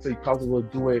off until you're comfortable to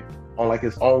do it on like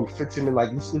its own 15 minutes.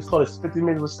 Like, it's called 15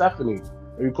 minutes with Stephanie.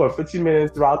 And you record 15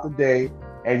 minutes throughout the day,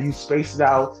 and you space it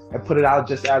out and put it out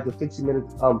just as a 15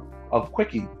 minutes of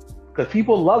quickie. Because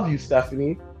people love you,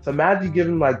 Stephanie. So imagine you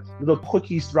giving like little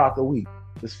quickies throughout the week.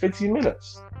 It's 15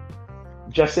 minutes.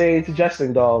 Just saying,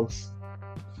 suggesting, dogs.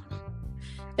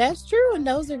 That's true, and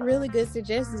those are really good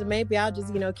suggestions, and maybe I'll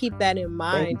just, you know, keep that in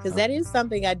mind, because that is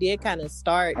something I did kind of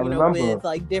start, you know, with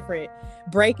like different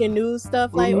breaking news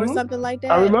stuff, like or something like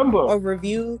that. I remember. Or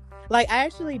review. Like, I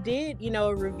actually did, you know,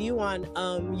 a review on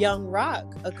Young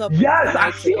Rock a couple of Yes,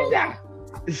 I see that.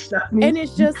 And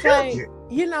it's just like,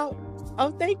 you know,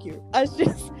 oh, thank you. It's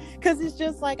just because it's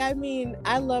just like, I mean,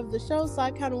 I love the show, so I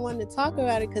kind of wanted to talk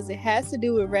about it because it has to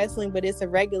do with wrestling, but it's a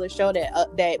regular show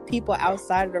that people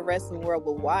outside of the wrestling world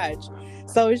will watch.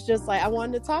 So it's just like, I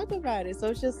wanted to talk about it. So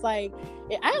it's just like,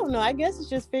 I don't know. I guess it's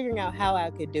just figuring out how I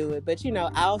could do it. But, you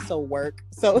know, I also work.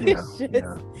 So it's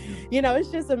just, you know, it's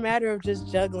just a matter of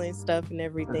just juggling stuff and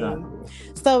everything.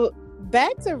 Exactly. So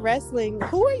back to wrestling,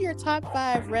 who are your top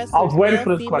 5 wrestlers? I was waiting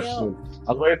for this question.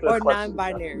 Or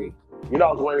non-binary? You know,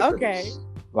 I was waiting for this.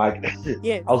 Like,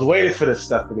 yes. I was waiting for this,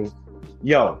 Stephanie.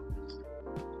 Yo,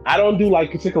 I don't do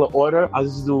like particular order. I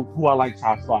just do who I like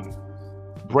top five.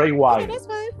 Bray Okay, Wyatt. that's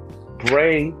fine.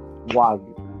 Bray Wyatt.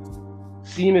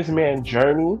 Seeing this man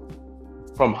journey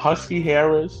from Husky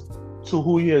Harris to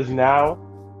who he is now,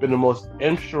 been the most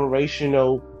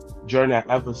inspirational journey I've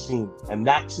ever seen. And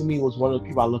that to me was one of the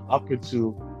people I look up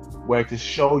into, where to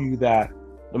show you that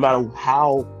no matter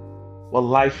what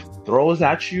life throws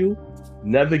at you,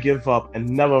 never give up and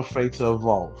never afraid to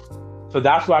evolve. So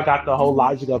that's where I got the whole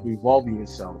logic of evolving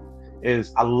yourself.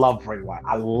 Is I love Bray Wyatt.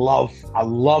 I love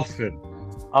him.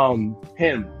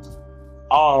 Him.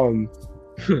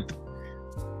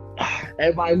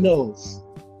 Everybody knows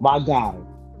my guy,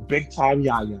 Big Time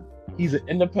Yaya. He's an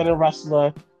independent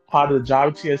wrestler, part of the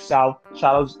Jolly Tier South.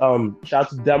 Shout out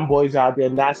to them boys out there,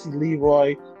 Nasty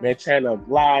Leroy, Montana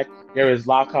Black, there is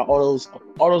Lockout, all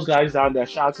those guys down there.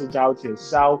 Shout out to the Jolly Tier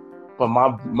South. But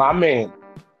my man,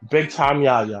 Big Time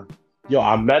Yaya. Yo,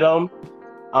 I met him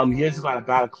years ago at a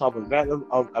Battle Club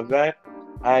event,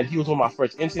 and he was one of my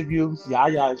first interviews.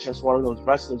 Yaya is just one of those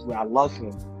wrestlers where I love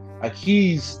him.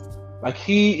 He is,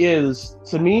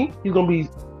 to me, he's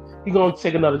gonna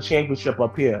take another championship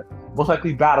up here. Most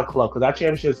likely Battle Club, because that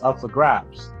championship is up for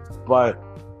grabs. But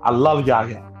I love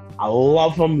Yaya. I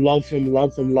love him.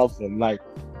 Like,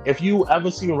 if you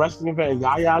ever see a wrestling event and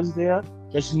Yaya's there,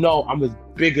 just know I'm his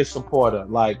biggest supporter.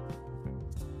 Like,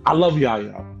 I love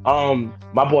Yaya.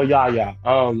 My boy Yaya.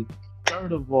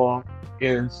 Third of all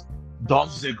is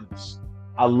Dolph Ziggles.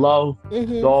 I love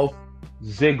Dolph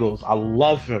Ziggles. I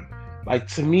love him. Like,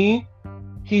 to me,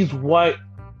 he's what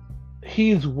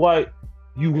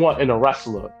you want in a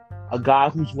wrestler. A guy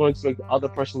who's willing to make the other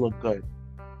person look good.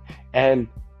 And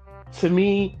to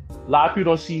me, a lot of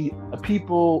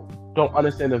people don't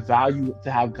understand the value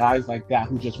to have guys like that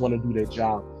who just want to do their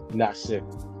job and that's it.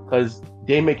 Because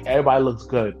they make everybody look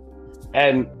good.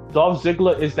 And Dolph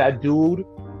Ziggler is that dude.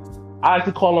 I like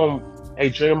to call him a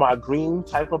Draymond Green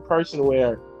type of person,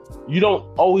 where you don't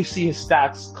always see his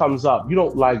stats comes up. You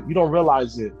don't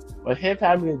realize it. But him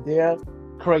having it there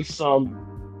creates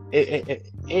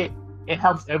it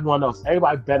helps everyone else.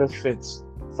 Everybody benefits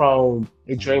from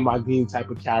a Draymond Green type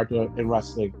of character in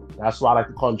wrestling. That's why I like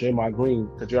to call him Draymond Green,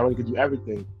 because Draymond can do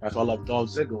everything. That's why I love Dolph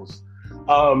Ziggles.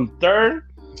 Third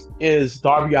is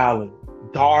Darby Allin.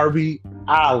 Darby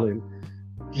Allin.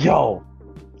 Yo,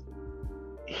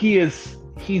 he's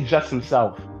just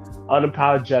himself,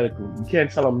 unapologetically. You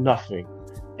can't tell him nothing.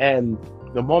 And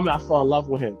the moment I fell in love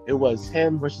with him, it was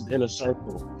him versus Inner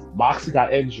Circle. Moxley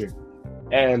got injured,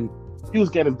 and he was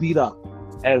getting beat up.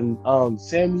 And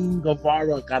Sammy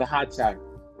Guevara got a hot tag.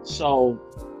 So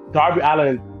Darby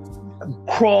Allin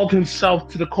crawled himself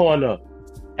to the corner,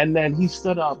 and then he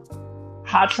stood up,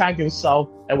 hot tagged himself,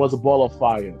 and was a ball of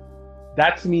fire.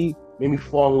 That to me made me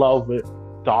fall in love with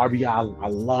Darby Allin. I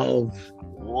love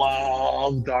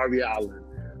Darby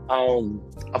Allin.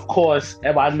 Of course,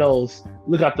 everybody knows,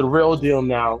 we got the real deal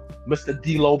now, Mr.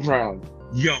 D'Lo Brown.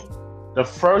 Yo, the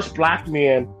first black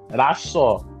man that I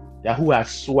saw who has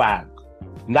swag.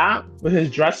 Not with his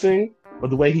dressing, but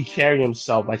the way he carried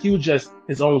himself. Like, he was just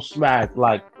his own swag.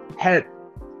 Like, head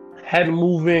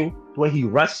moving, the way he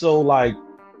wrestled. Like,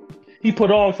 he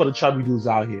put on for the chubby dudes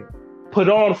out here. Put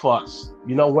on for us.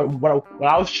 You know, when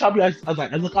I was chubby, I was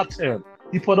like, I look up to him.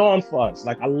 He put on for us.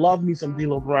 Like, I love me some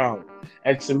D'Lo Brown.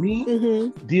 And to me,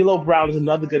 D'Lo Brown is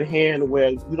another good hand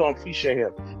where we don't appreciate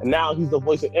him. And now he's the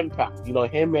voice of Impact. You know,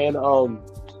 him and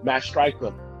Matt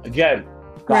Striker. Again,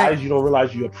 guys you don't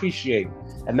realize you appreciate.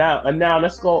 And now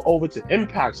let's go over to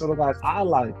Impact. Some of the guys I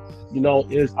like, I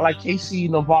like KC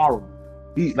Navarro.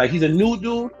 He's a new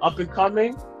dude, up and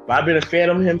coming, but I've been a fan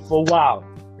of him for a while.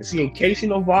 And seeing KC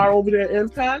Navarro over there at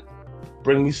Impact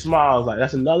bring me smiles. Like,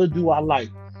 that's another dude I like.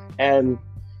 And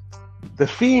the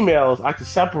females, I can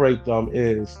separate them,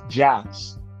 is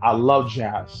Jazz. I love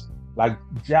Jazz. Like,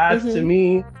 Jazz to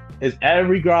me is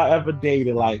every girl I ever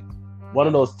dated. Like, one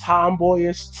of those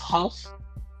tomboyish, tough,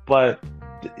 but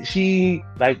she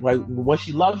when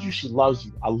she loves you, she loves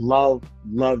you. I love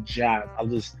Jazz. I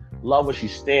just love what she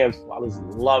stands for. I just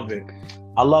love it.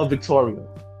 I love Victoria.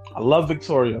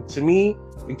 To me,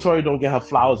 Victoria don't get her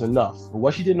flowers enough. But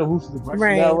what she did in the Ruthless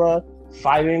Aggression era,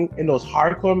 fighting in those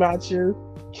hardcore matches,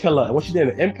 killer. And what she did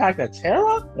in the Impact at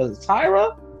Tyra,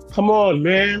 come on,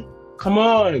 man. Come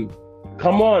on,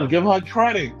 give her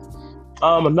credit.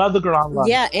 Another girl I love.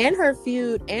 Yeah, and her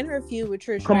feud with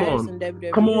Trish Stratus in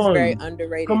WWE is very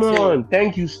underrated. Come on,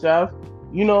 thank you, Steph.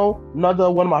 Another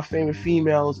one of my favorite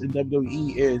females in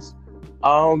WWE is,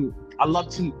 I love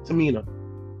Tamina.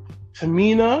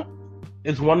 Tamina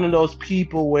is one of those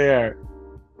people where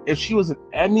if she was in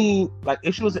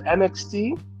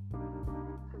NXT,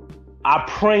 I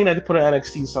pray that they put her in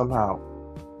NXT somehow.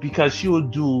 because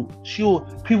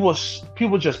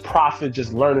people just profit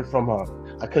just learning from her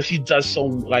because she does so,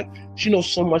 like, she knows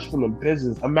so much from the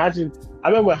business. Imagine, I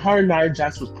remember when her and Nia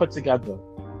Jax was put together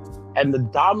and the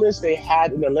dominance they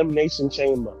had in the Elimination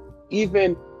Chamber,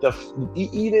 even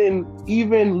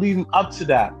leading up to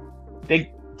that,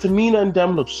 Tamina and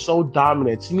them looked so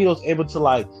dominant. Tamina was able to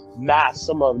like mask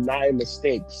some of Nia's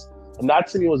mistakes, and that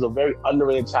to me was a very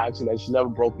underrated tag team that she never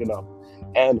broken up.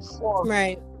 And fourth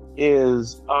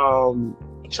is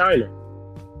Chyna.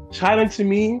 Chyna, to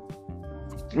me,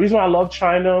 the reason why I love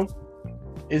Chyna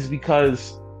is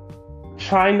because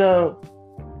Chyna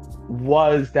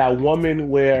was that woman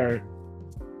where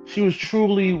she was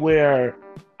truly where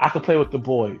I could play with the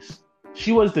boys.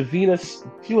 She was the Venus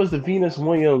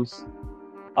Williams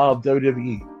of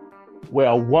WWE, where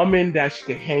a woman that she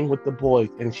could hang with the boys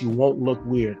and she won't look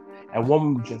weird. And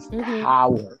woman just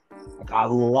power. Like, I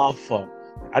love her.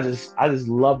 I just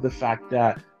love the fact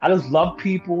that I just love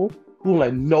people who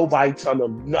like nobody tell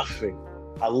them nothing.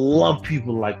 I love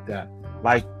people like that.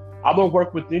 Like, I'm gonna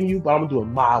work within you, but I'm gonna do it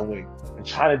my way. And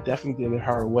Chyna definitely did it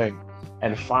her way.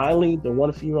 And finally, the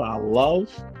one female I love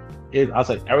is, I was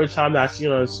like, every time that I see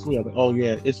her on the screen, I'm like, oh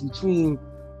yeah, it's between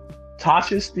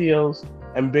Tasha Steelz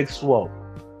and Big Swole.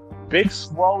 Big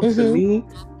Swole to me,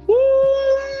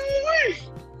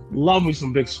 love me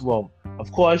some Big Swole.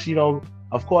 Of course,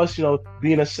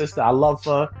 being a sister, I love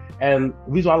her. And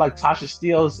the reason why I like Tasha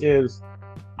Steelz is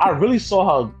I really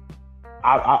saw her.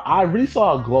 I really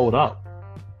saw her glowed up.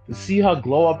 To see her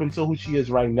glow up into who she is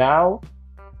right now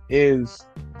is,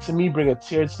 to me, bring a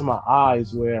tear to my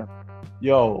eyes. Where,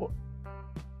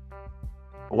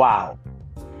 wow.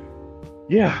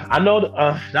 Yeah, I know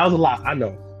that was a lot. I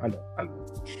know.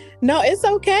 No, it's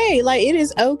okay. Like, it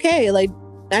is okay. Like,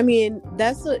 I mean,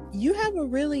 you have a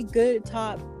really good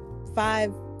top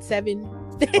 5, 7,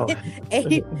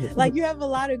 8. Like, you have a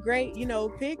lot of great,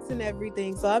 picks and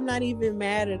everything. So I'm not even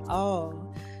mad at all.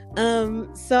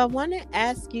 So I want to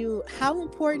ask you, how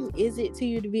important is it to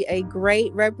you to be a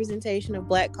great representation of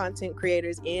Black content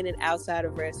creators in and outside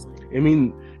of wrestling? It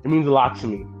means a lot to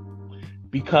me,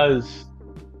 because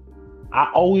I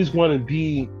always want to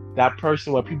be that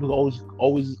person where people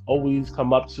always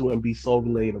come up to and be so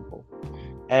relatable.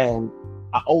 And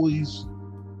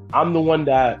I'm the one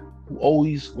that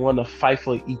always want to fight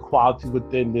for equality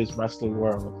within this wrestling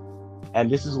world. And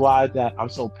this is why that I'm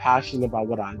so passionate about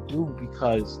what I do,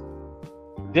 because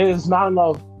there's not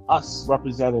enough us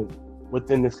represented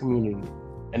within this community.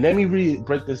 And let me really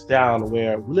break this down,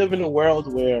 where we live in a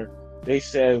world where they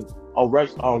say,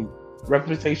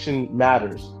 representation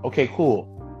matters. Okay, cool.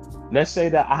 Let's say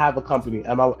that I have a company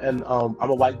and I'm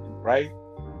a white dude, right?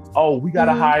 Oh, we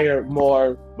gotta hire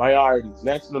more minorities.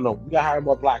 No, we gotta hire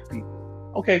more Black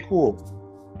people. Okay, cool.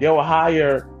 They'll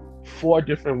hire 4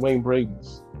 different Wayne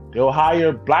Bradys. They'll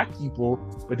hire Black people,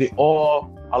 but they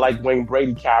all are like Wayne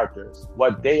Brady characters,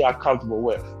 what they are comfortable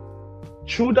with.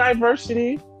 True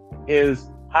diversity is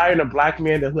hiring a Black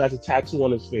man who has a tattoo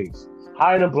on his face.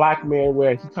 Hiring a Black man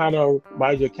where he kind of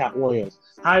reminds you of Cat Williams.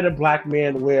 Hiring a Black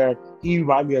man where he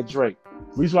reminds me of Drake.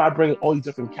 The reason why I bring all these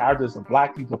different characters of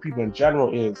Black people in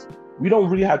general is we don't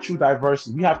really have true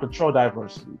diversity. We have control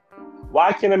diversity.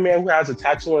 Why can a man who has a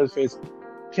tattoo on his face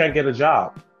can't get a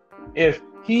job? If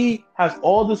he has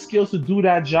all the skills to do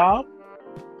that job,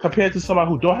 compared to somebody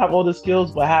who don't have all the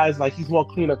skills but has, like, he's more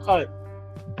cleaner cut,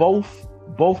 both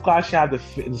guys should have the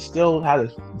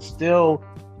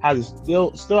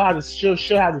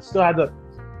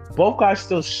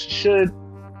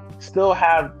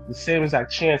same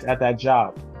exact chance at that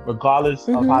job, regardless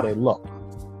of how they look.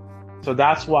 So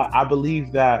that's why I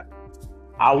believe that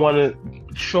I want to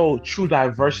show true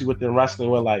diversity within wrestling,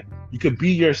 where, like, you could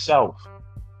be yourself,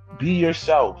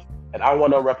 and I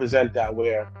want to represent that,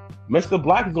 where Mr.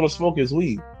 Black is going to smoke his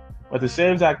weed, but at the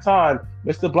same exact time,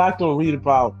 Mr. Black don't read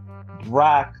about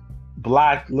black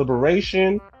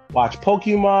liberation, watch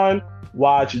Pokemon,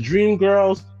 watch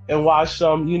Dreamgirls, and watch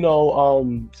some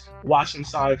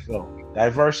Seinfeld.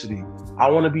 Diversity. I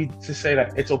want to say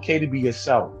that it's okay to be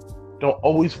yourself. Don't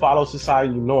always follow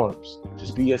society norms.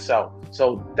 Just be yourself.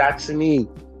 So that, to me,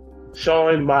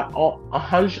 showing my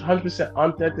 100%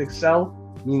 authentic self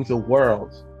means the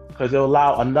world, because it'll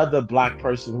allow another Black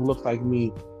person who looks like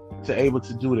me to able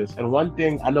to do this. And one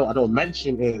thing I know I don't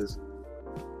mention is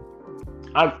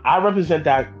I represent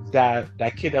that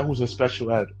kid who's in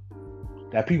special ed,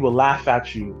 that people laugh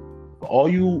at you,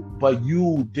 but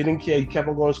you didn't care. You kept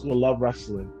on going to school and love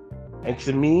wrestling. And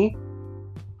to me,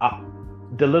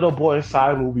 the little boy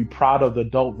inside me will be proud of the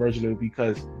adult version of me,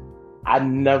 because I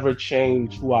never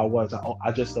changed who I was.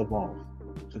 I just evolved.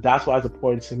 So that's why it's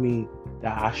important to me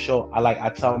that I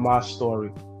tell my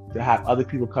story, to have other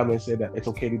people come and say that it's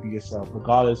okay to be yourself,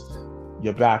 regardless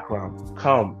your background.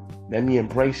 Come, let me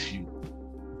embrace you.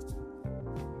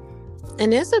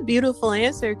 And it's a beautiful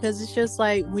answer, because it's just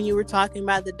like when you were talking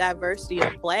about the diversity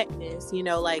of Blackness, you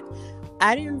know, like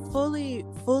I didn't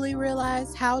fully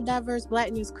realize how diverse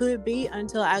Blackness could be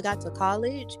until I got to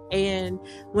college. And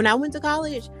when I went to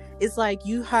college, it's like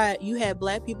you had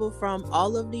Black people from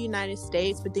all of the United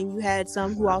States, but then you had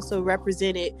some who also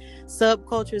represented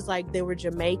subcultures, like they were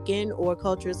Jamaican, or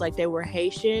cultures like they were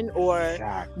Haitian, or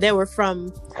they were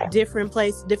from different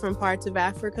parts of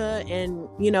Africa, and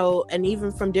you know, and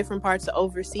even from different parts of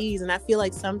overseas. And I feel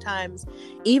like sometimes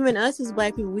even us as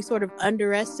Black people, we sort of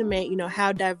underestimate, you know,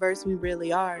 how diverse we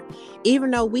really are.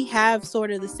 Even though we have sort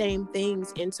of the same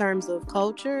things in terms of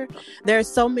culture, there are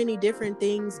so many different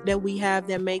things that we have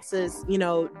that makes us, you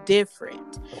know,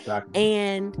 different. Exactly.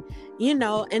 And you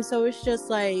know, and so it's just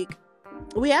like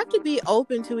we have to be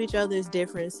open to each other's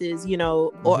differences, you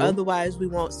know, or otherwise we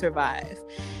won't survive.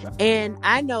 And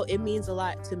I know it means a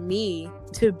lot to me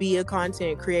to be a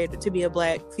content creator, to be a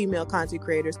Black female content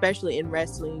creator, especially in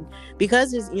wrestling,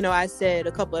 because it's, you know, I said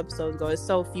a couple episodes ago, it's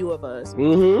so few of us.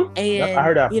 And I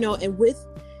heard that. You know, and with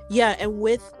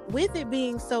it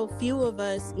being so few of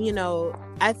us, you know,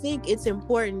 I think it's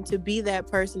important to be that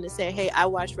person to say, hey, I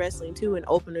watch wrestling too, and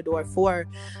open the door for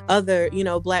other, you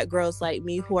know, Black girls like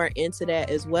me who are into that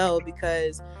as well.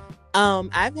 Because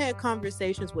I've had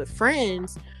conversations with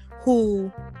friends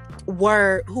who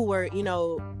were you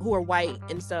know, who were white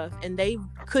and stuff, and they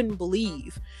couldn't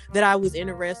believe that I was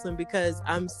into wrestling because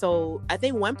I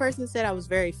think one person said I was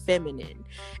very feminine,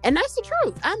 and that's the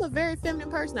truth. I'm a very feminine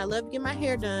person. I love to get my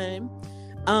hair done.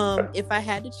 If I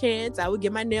had the chance, I would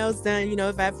get my nails done, you know,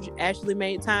 if I actually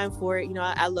made time for it. You know,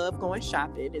 I love going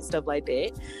shopping and stuff like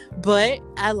that, but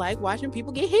I like watching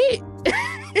people get hit.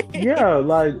 Yeah,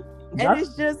 like, and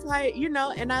it's just like, you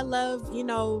know, and I love, you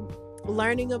know,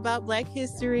 learning about Black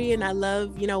history, and I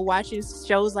love, you know, watching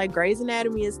shows like Grey's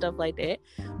Anatomy and stuff like that.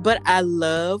 But I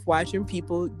love watching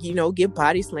people, you know, get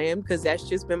body slammed, because that's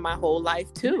just been my whole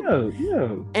life too.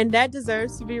 Yeah. And that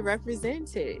deserves to be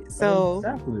represented. So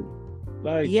exactly.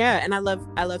 Like, yeah, and I love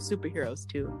superheroes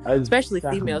too, especially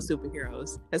female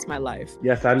superheroes. That's my life.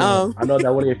 Yes, I know. I know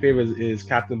that one of your favorites is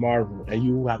Captain Marvel, and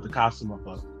you have the costume up.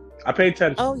 I pay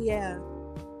attention. Oh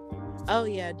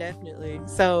yeah, definitely.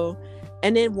 So,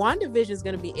 and then WandaVision is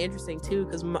going to be interesting too,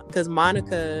 because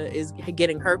Monica is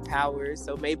getting her powers,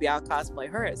 so maybe I'll cosplay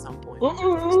her at some point.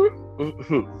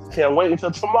 Can't wait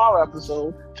until tomorrow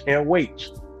episode. Can't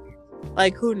wait.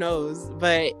 Like, who knows?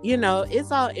 But, you know,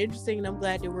 it's all interesting, and I'm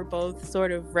glad that we're both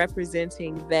sort of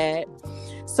representing that.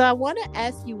 So I want to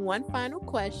ask you one final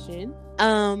question.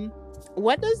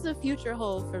 What does the future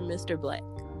hold for Mr. Black?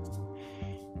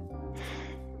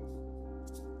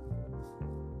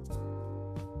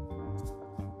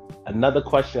 Another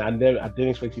question I didn't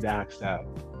expect you to ask that,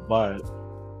 but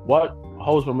what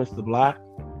holds for Mr. Black?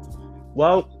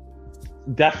 Well,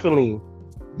 definitely,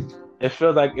 it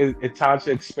feels like it's time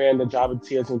to expand the Java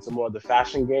tiers into more of the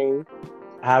fashion game.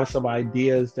 I have some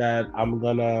ideas that I'm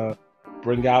gonna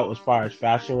bring out as far as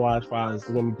fashion-wise, as far as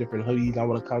the different hoodies I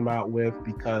want to come out with,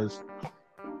 because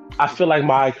I feel like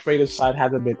my creative side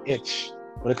hasn't been itched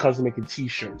when it comes to making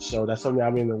t-shirts. So that's something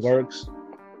I'm in the works.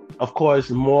 Of course,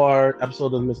 more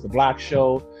episodes of the Mr. Black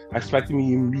Show. Expect for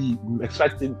me to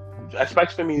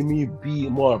be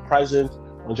more present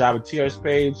on Java Tiers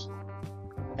page,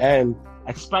 and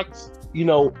expect, you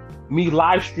know, me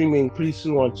live streaming pretty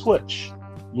soon on Twitch.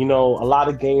 You know, a lot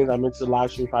of games I'm into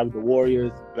live streaming, probably the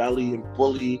Warriors, Belly, and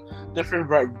Bully, different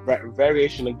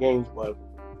variation of games, but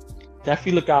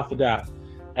definitely look out for that.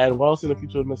 And what else in the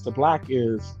future of Mr. Black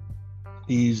is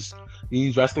these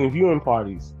wrestling viewing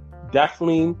parties.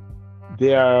 Definitely,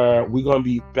 we're going to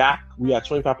be back. We are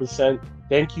 25%.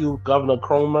 Thank you, Governor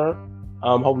Cromer.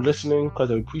 Hope you're listening, because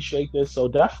I appreciate this. So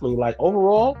definitely, like,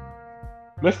 overall,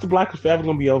 Mr. Black is forever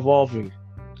going to be evolving,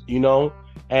 you know?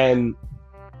 And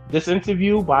this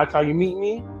interview, by the time you meet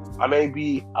me, I may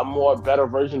be a more better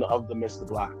version of the Mr.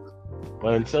 Black.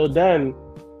 But until then,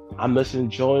 I'm just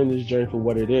enjoying this journey for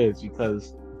what it is,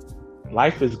 because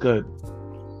life is good.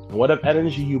 And whatever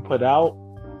energy you put out,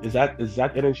 is that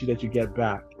energy that you get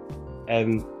back.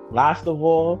 And last of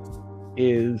all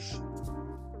is,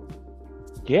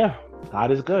 yeah, God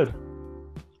is good.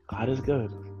 God is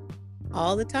good.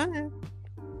 All the time.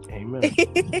 Amen.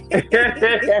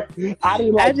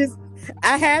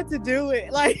 I had to do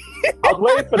it. Like, I was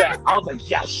waiting for that. I was like,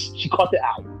 yes, she caught it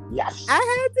out. Yes. I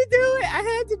had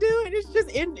to do it. It's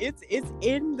just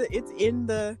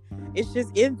it's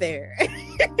just in there.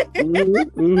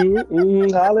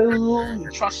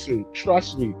 Hallelujah. Trust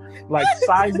me. Like,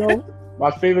 side note,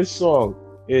 my favorite song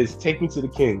is "Take Me to the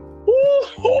King."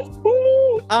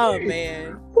 Oh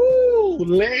man.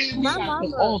 Lay me at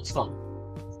the altar.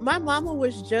 My mama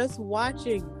was just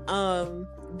watching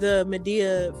the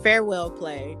Medea farewell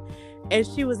play, and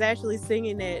she was actually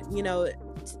singing that,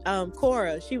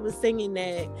 Cora. She was singing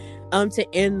that to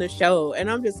end the show, and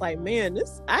I'm just like, man,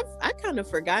 this I kind of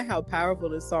forgot how powerful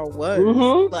this song was.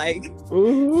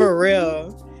 For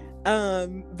real.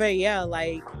 But yeah,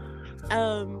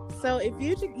 so if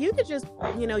you could just,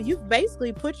 you've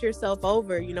basically put yourself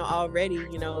over, already,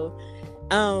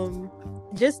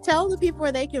 just tell the people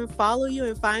where they can follow you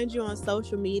and find you on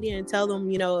social media, and tell them,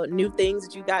 new things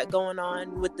that you got going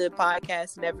on with the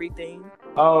podcast and everything.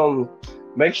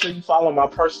 Make sure you follow my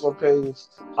personal page,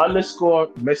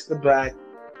 _Mr. Black,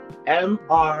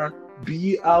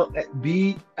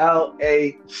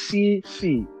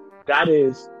 MRBLACC. That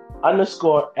is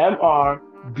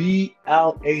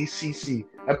 _MRBLACC.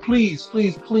 And please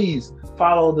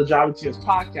follow the Jobber Tears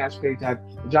podcast page at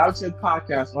the Jobber Tears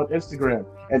Podcast on Instagram.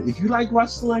 And if you like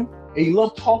wrestling and you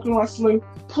love talking wrestling,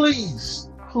 please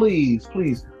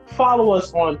follow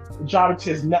us on the Jobber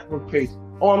Tears Network page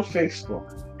on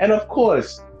Facebook. And of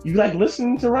course, you like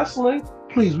listening to wrestling?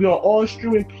 Please, we are on all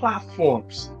streaming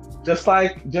platforms. Just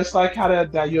like how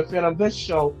that you're a fan of this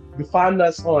show, you can find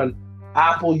us on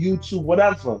Apple, YouTube,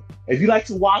 whatever. If you like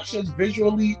to watch us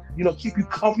visually, keep you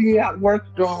comfy at work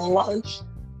during lunch,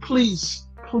 please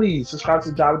subscribe to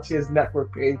the Jobber Tears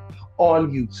Network page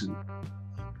on YouTube.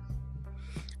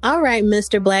 All right,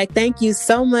 Mr. Black, thank you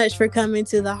so much for coming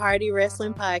to the Hardy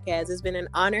Wrestling Podcast. It's been an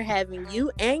honor having you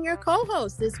and your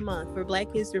co-host this month for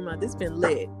Black History Month. It's been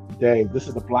lit. Dang, this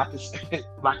is the Black History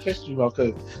Month,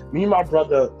 because me and my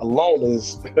brother alone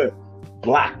is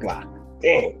black.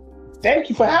 Dang. Thank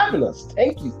you for having us.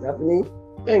 Thank you, Stephanie.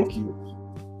 Thank you.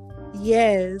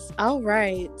 Yes. All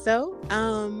right. So,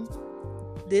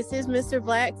 this is Mr.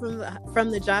 Black from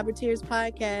the Jobber Tears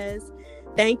Podcast.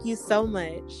 Thank you so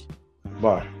much.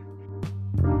 Bye.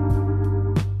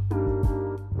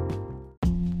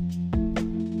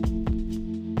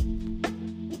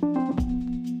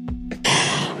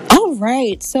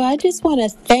 Right. So I just want to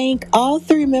thank all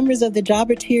three members of the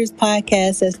Jobber Tears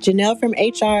podcast, that's Janelle from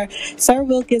HR, Sir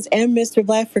Wilkins, and Mr.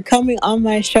 Black, for coming on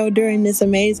my show during this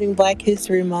amazing Black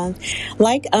History Month.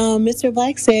 Like Mr.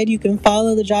 Black said, you can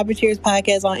follow the Jobber Tears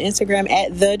podcast on Instagram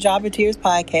at the Jobber Tears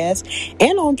podcast,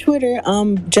 and on Twitter,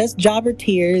 just Jobber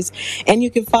Tears. And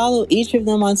you can follow each of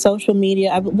them on social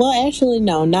media. You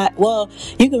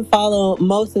can follow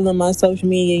most of them on social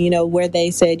media, where they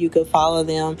said you could follow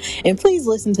them. And please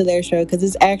listen to their show, because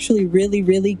it's actually really,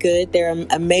 really good. They're an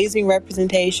amazing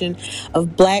representation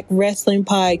of Black wrestling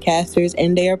podcasters,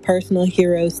 and they are personal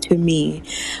heroes to me.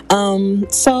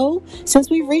 So since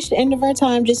we've reached the end of our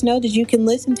time, just know that you can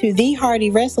listen to the Hardy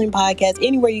Wrestling Podcast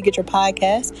anywhere you get your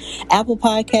podcasts: Apple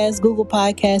Podcasts, Google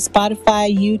Podcasts,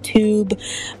 Spotify, YouTube,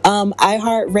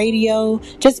 iHeartRadio.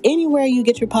 Just anywhere you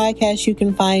get your podcasts, you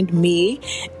can find me.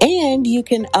 And you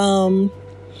can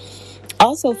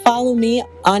also follow me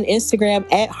on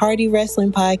Instagram at Hardy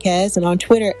Wrestling Podcast, and on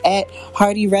Twitter at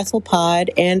Hardy Wrestle Pod,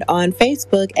 and on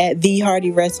Facebook at The Hardy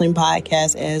Wrestling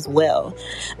Podcast as well.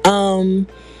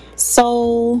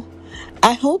 So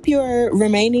I hope you're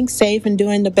remaining safe and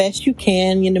doing the best you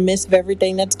can in the midst of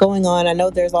everything that's going on. I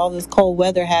know there's all this cold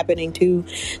weather happening too,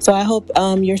 so I hope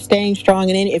you're staying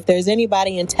strong. And if there's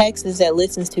anybody in Texas that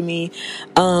listens to me,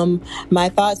 my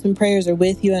thoughts and prayers are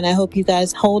with you, and I hope you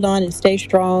guys hold on and stay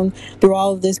strong through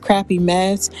all of this crappy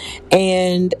mess.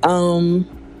 And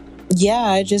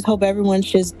I just hope everyone's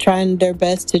just trying their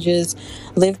best to just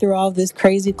live through all of this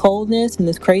crazy coldness and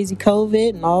this crazy COVID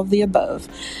and all of the above.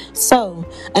 So,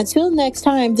 until next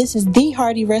time, this is the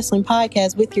Hardy Wrestling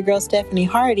Podcast with your girl, Stephanie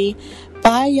Hardy.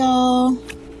 Bye, y'all.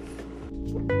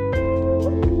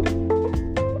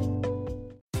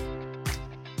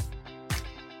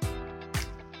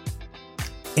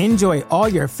 Enjoy all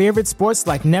your favorite sports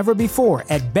like never before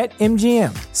at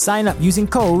BetMGM. Sign up using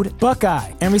code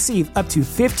Buckeye and receive up to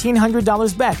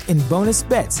 $1,500 back in bonus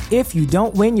bets if you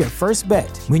don't win your first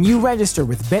bet. When you register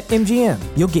with BetMGM,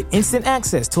 you'll get instant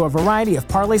access to a variety of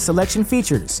parlay selection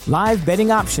features, live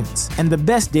betting options, and the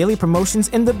best daily promotions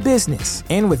in the business.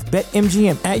 And with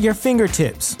BetMGM at your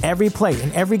fingertips, every play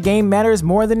and every game matters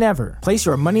more than ever. Place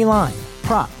your money line,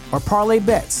 prop, or parlay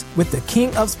bets with the king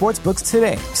of sportsbooks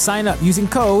today. Sign up using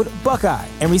code Buckeye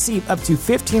and receive up to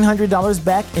 $1,500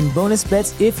 back in bonus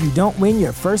bets if you don't win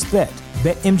your first bet.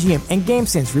 BetMGM and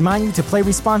GameSense remind you to play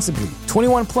responsibly.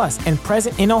 21 plus and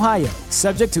present in Ohio,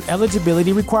 subject to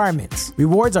eligibility requirements.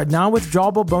 Rewards are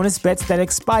non-withdrawable bonus bets that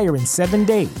expire in 7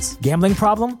 days. Gambling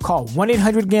problem? Call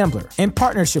 1-800-GAMBLER. In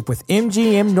partnership with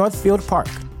MGM Northfield Park.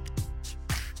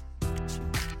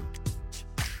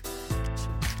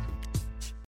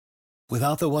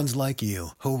 Without the ones like you,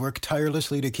 who work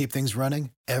tirelessly to keep things running,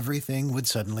 everything would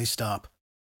suddenly stop.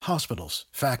 Hospitals,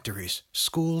 factories,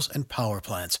 schools, and power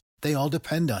plants, they all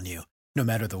depend on you. No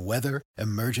matter the weather,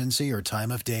 emergency, or time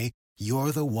of day,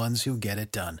 you're the ones who get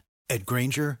it done. At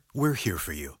Grainger, we're here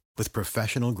for you with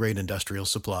professional-grade industrial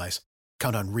supplies.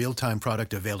 Count on real-time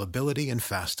product availability and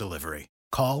fast delivery.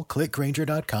 Call, click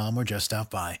Grainger.com, or just stop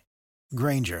by.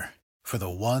 Grainger, for the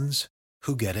ones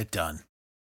who get it done.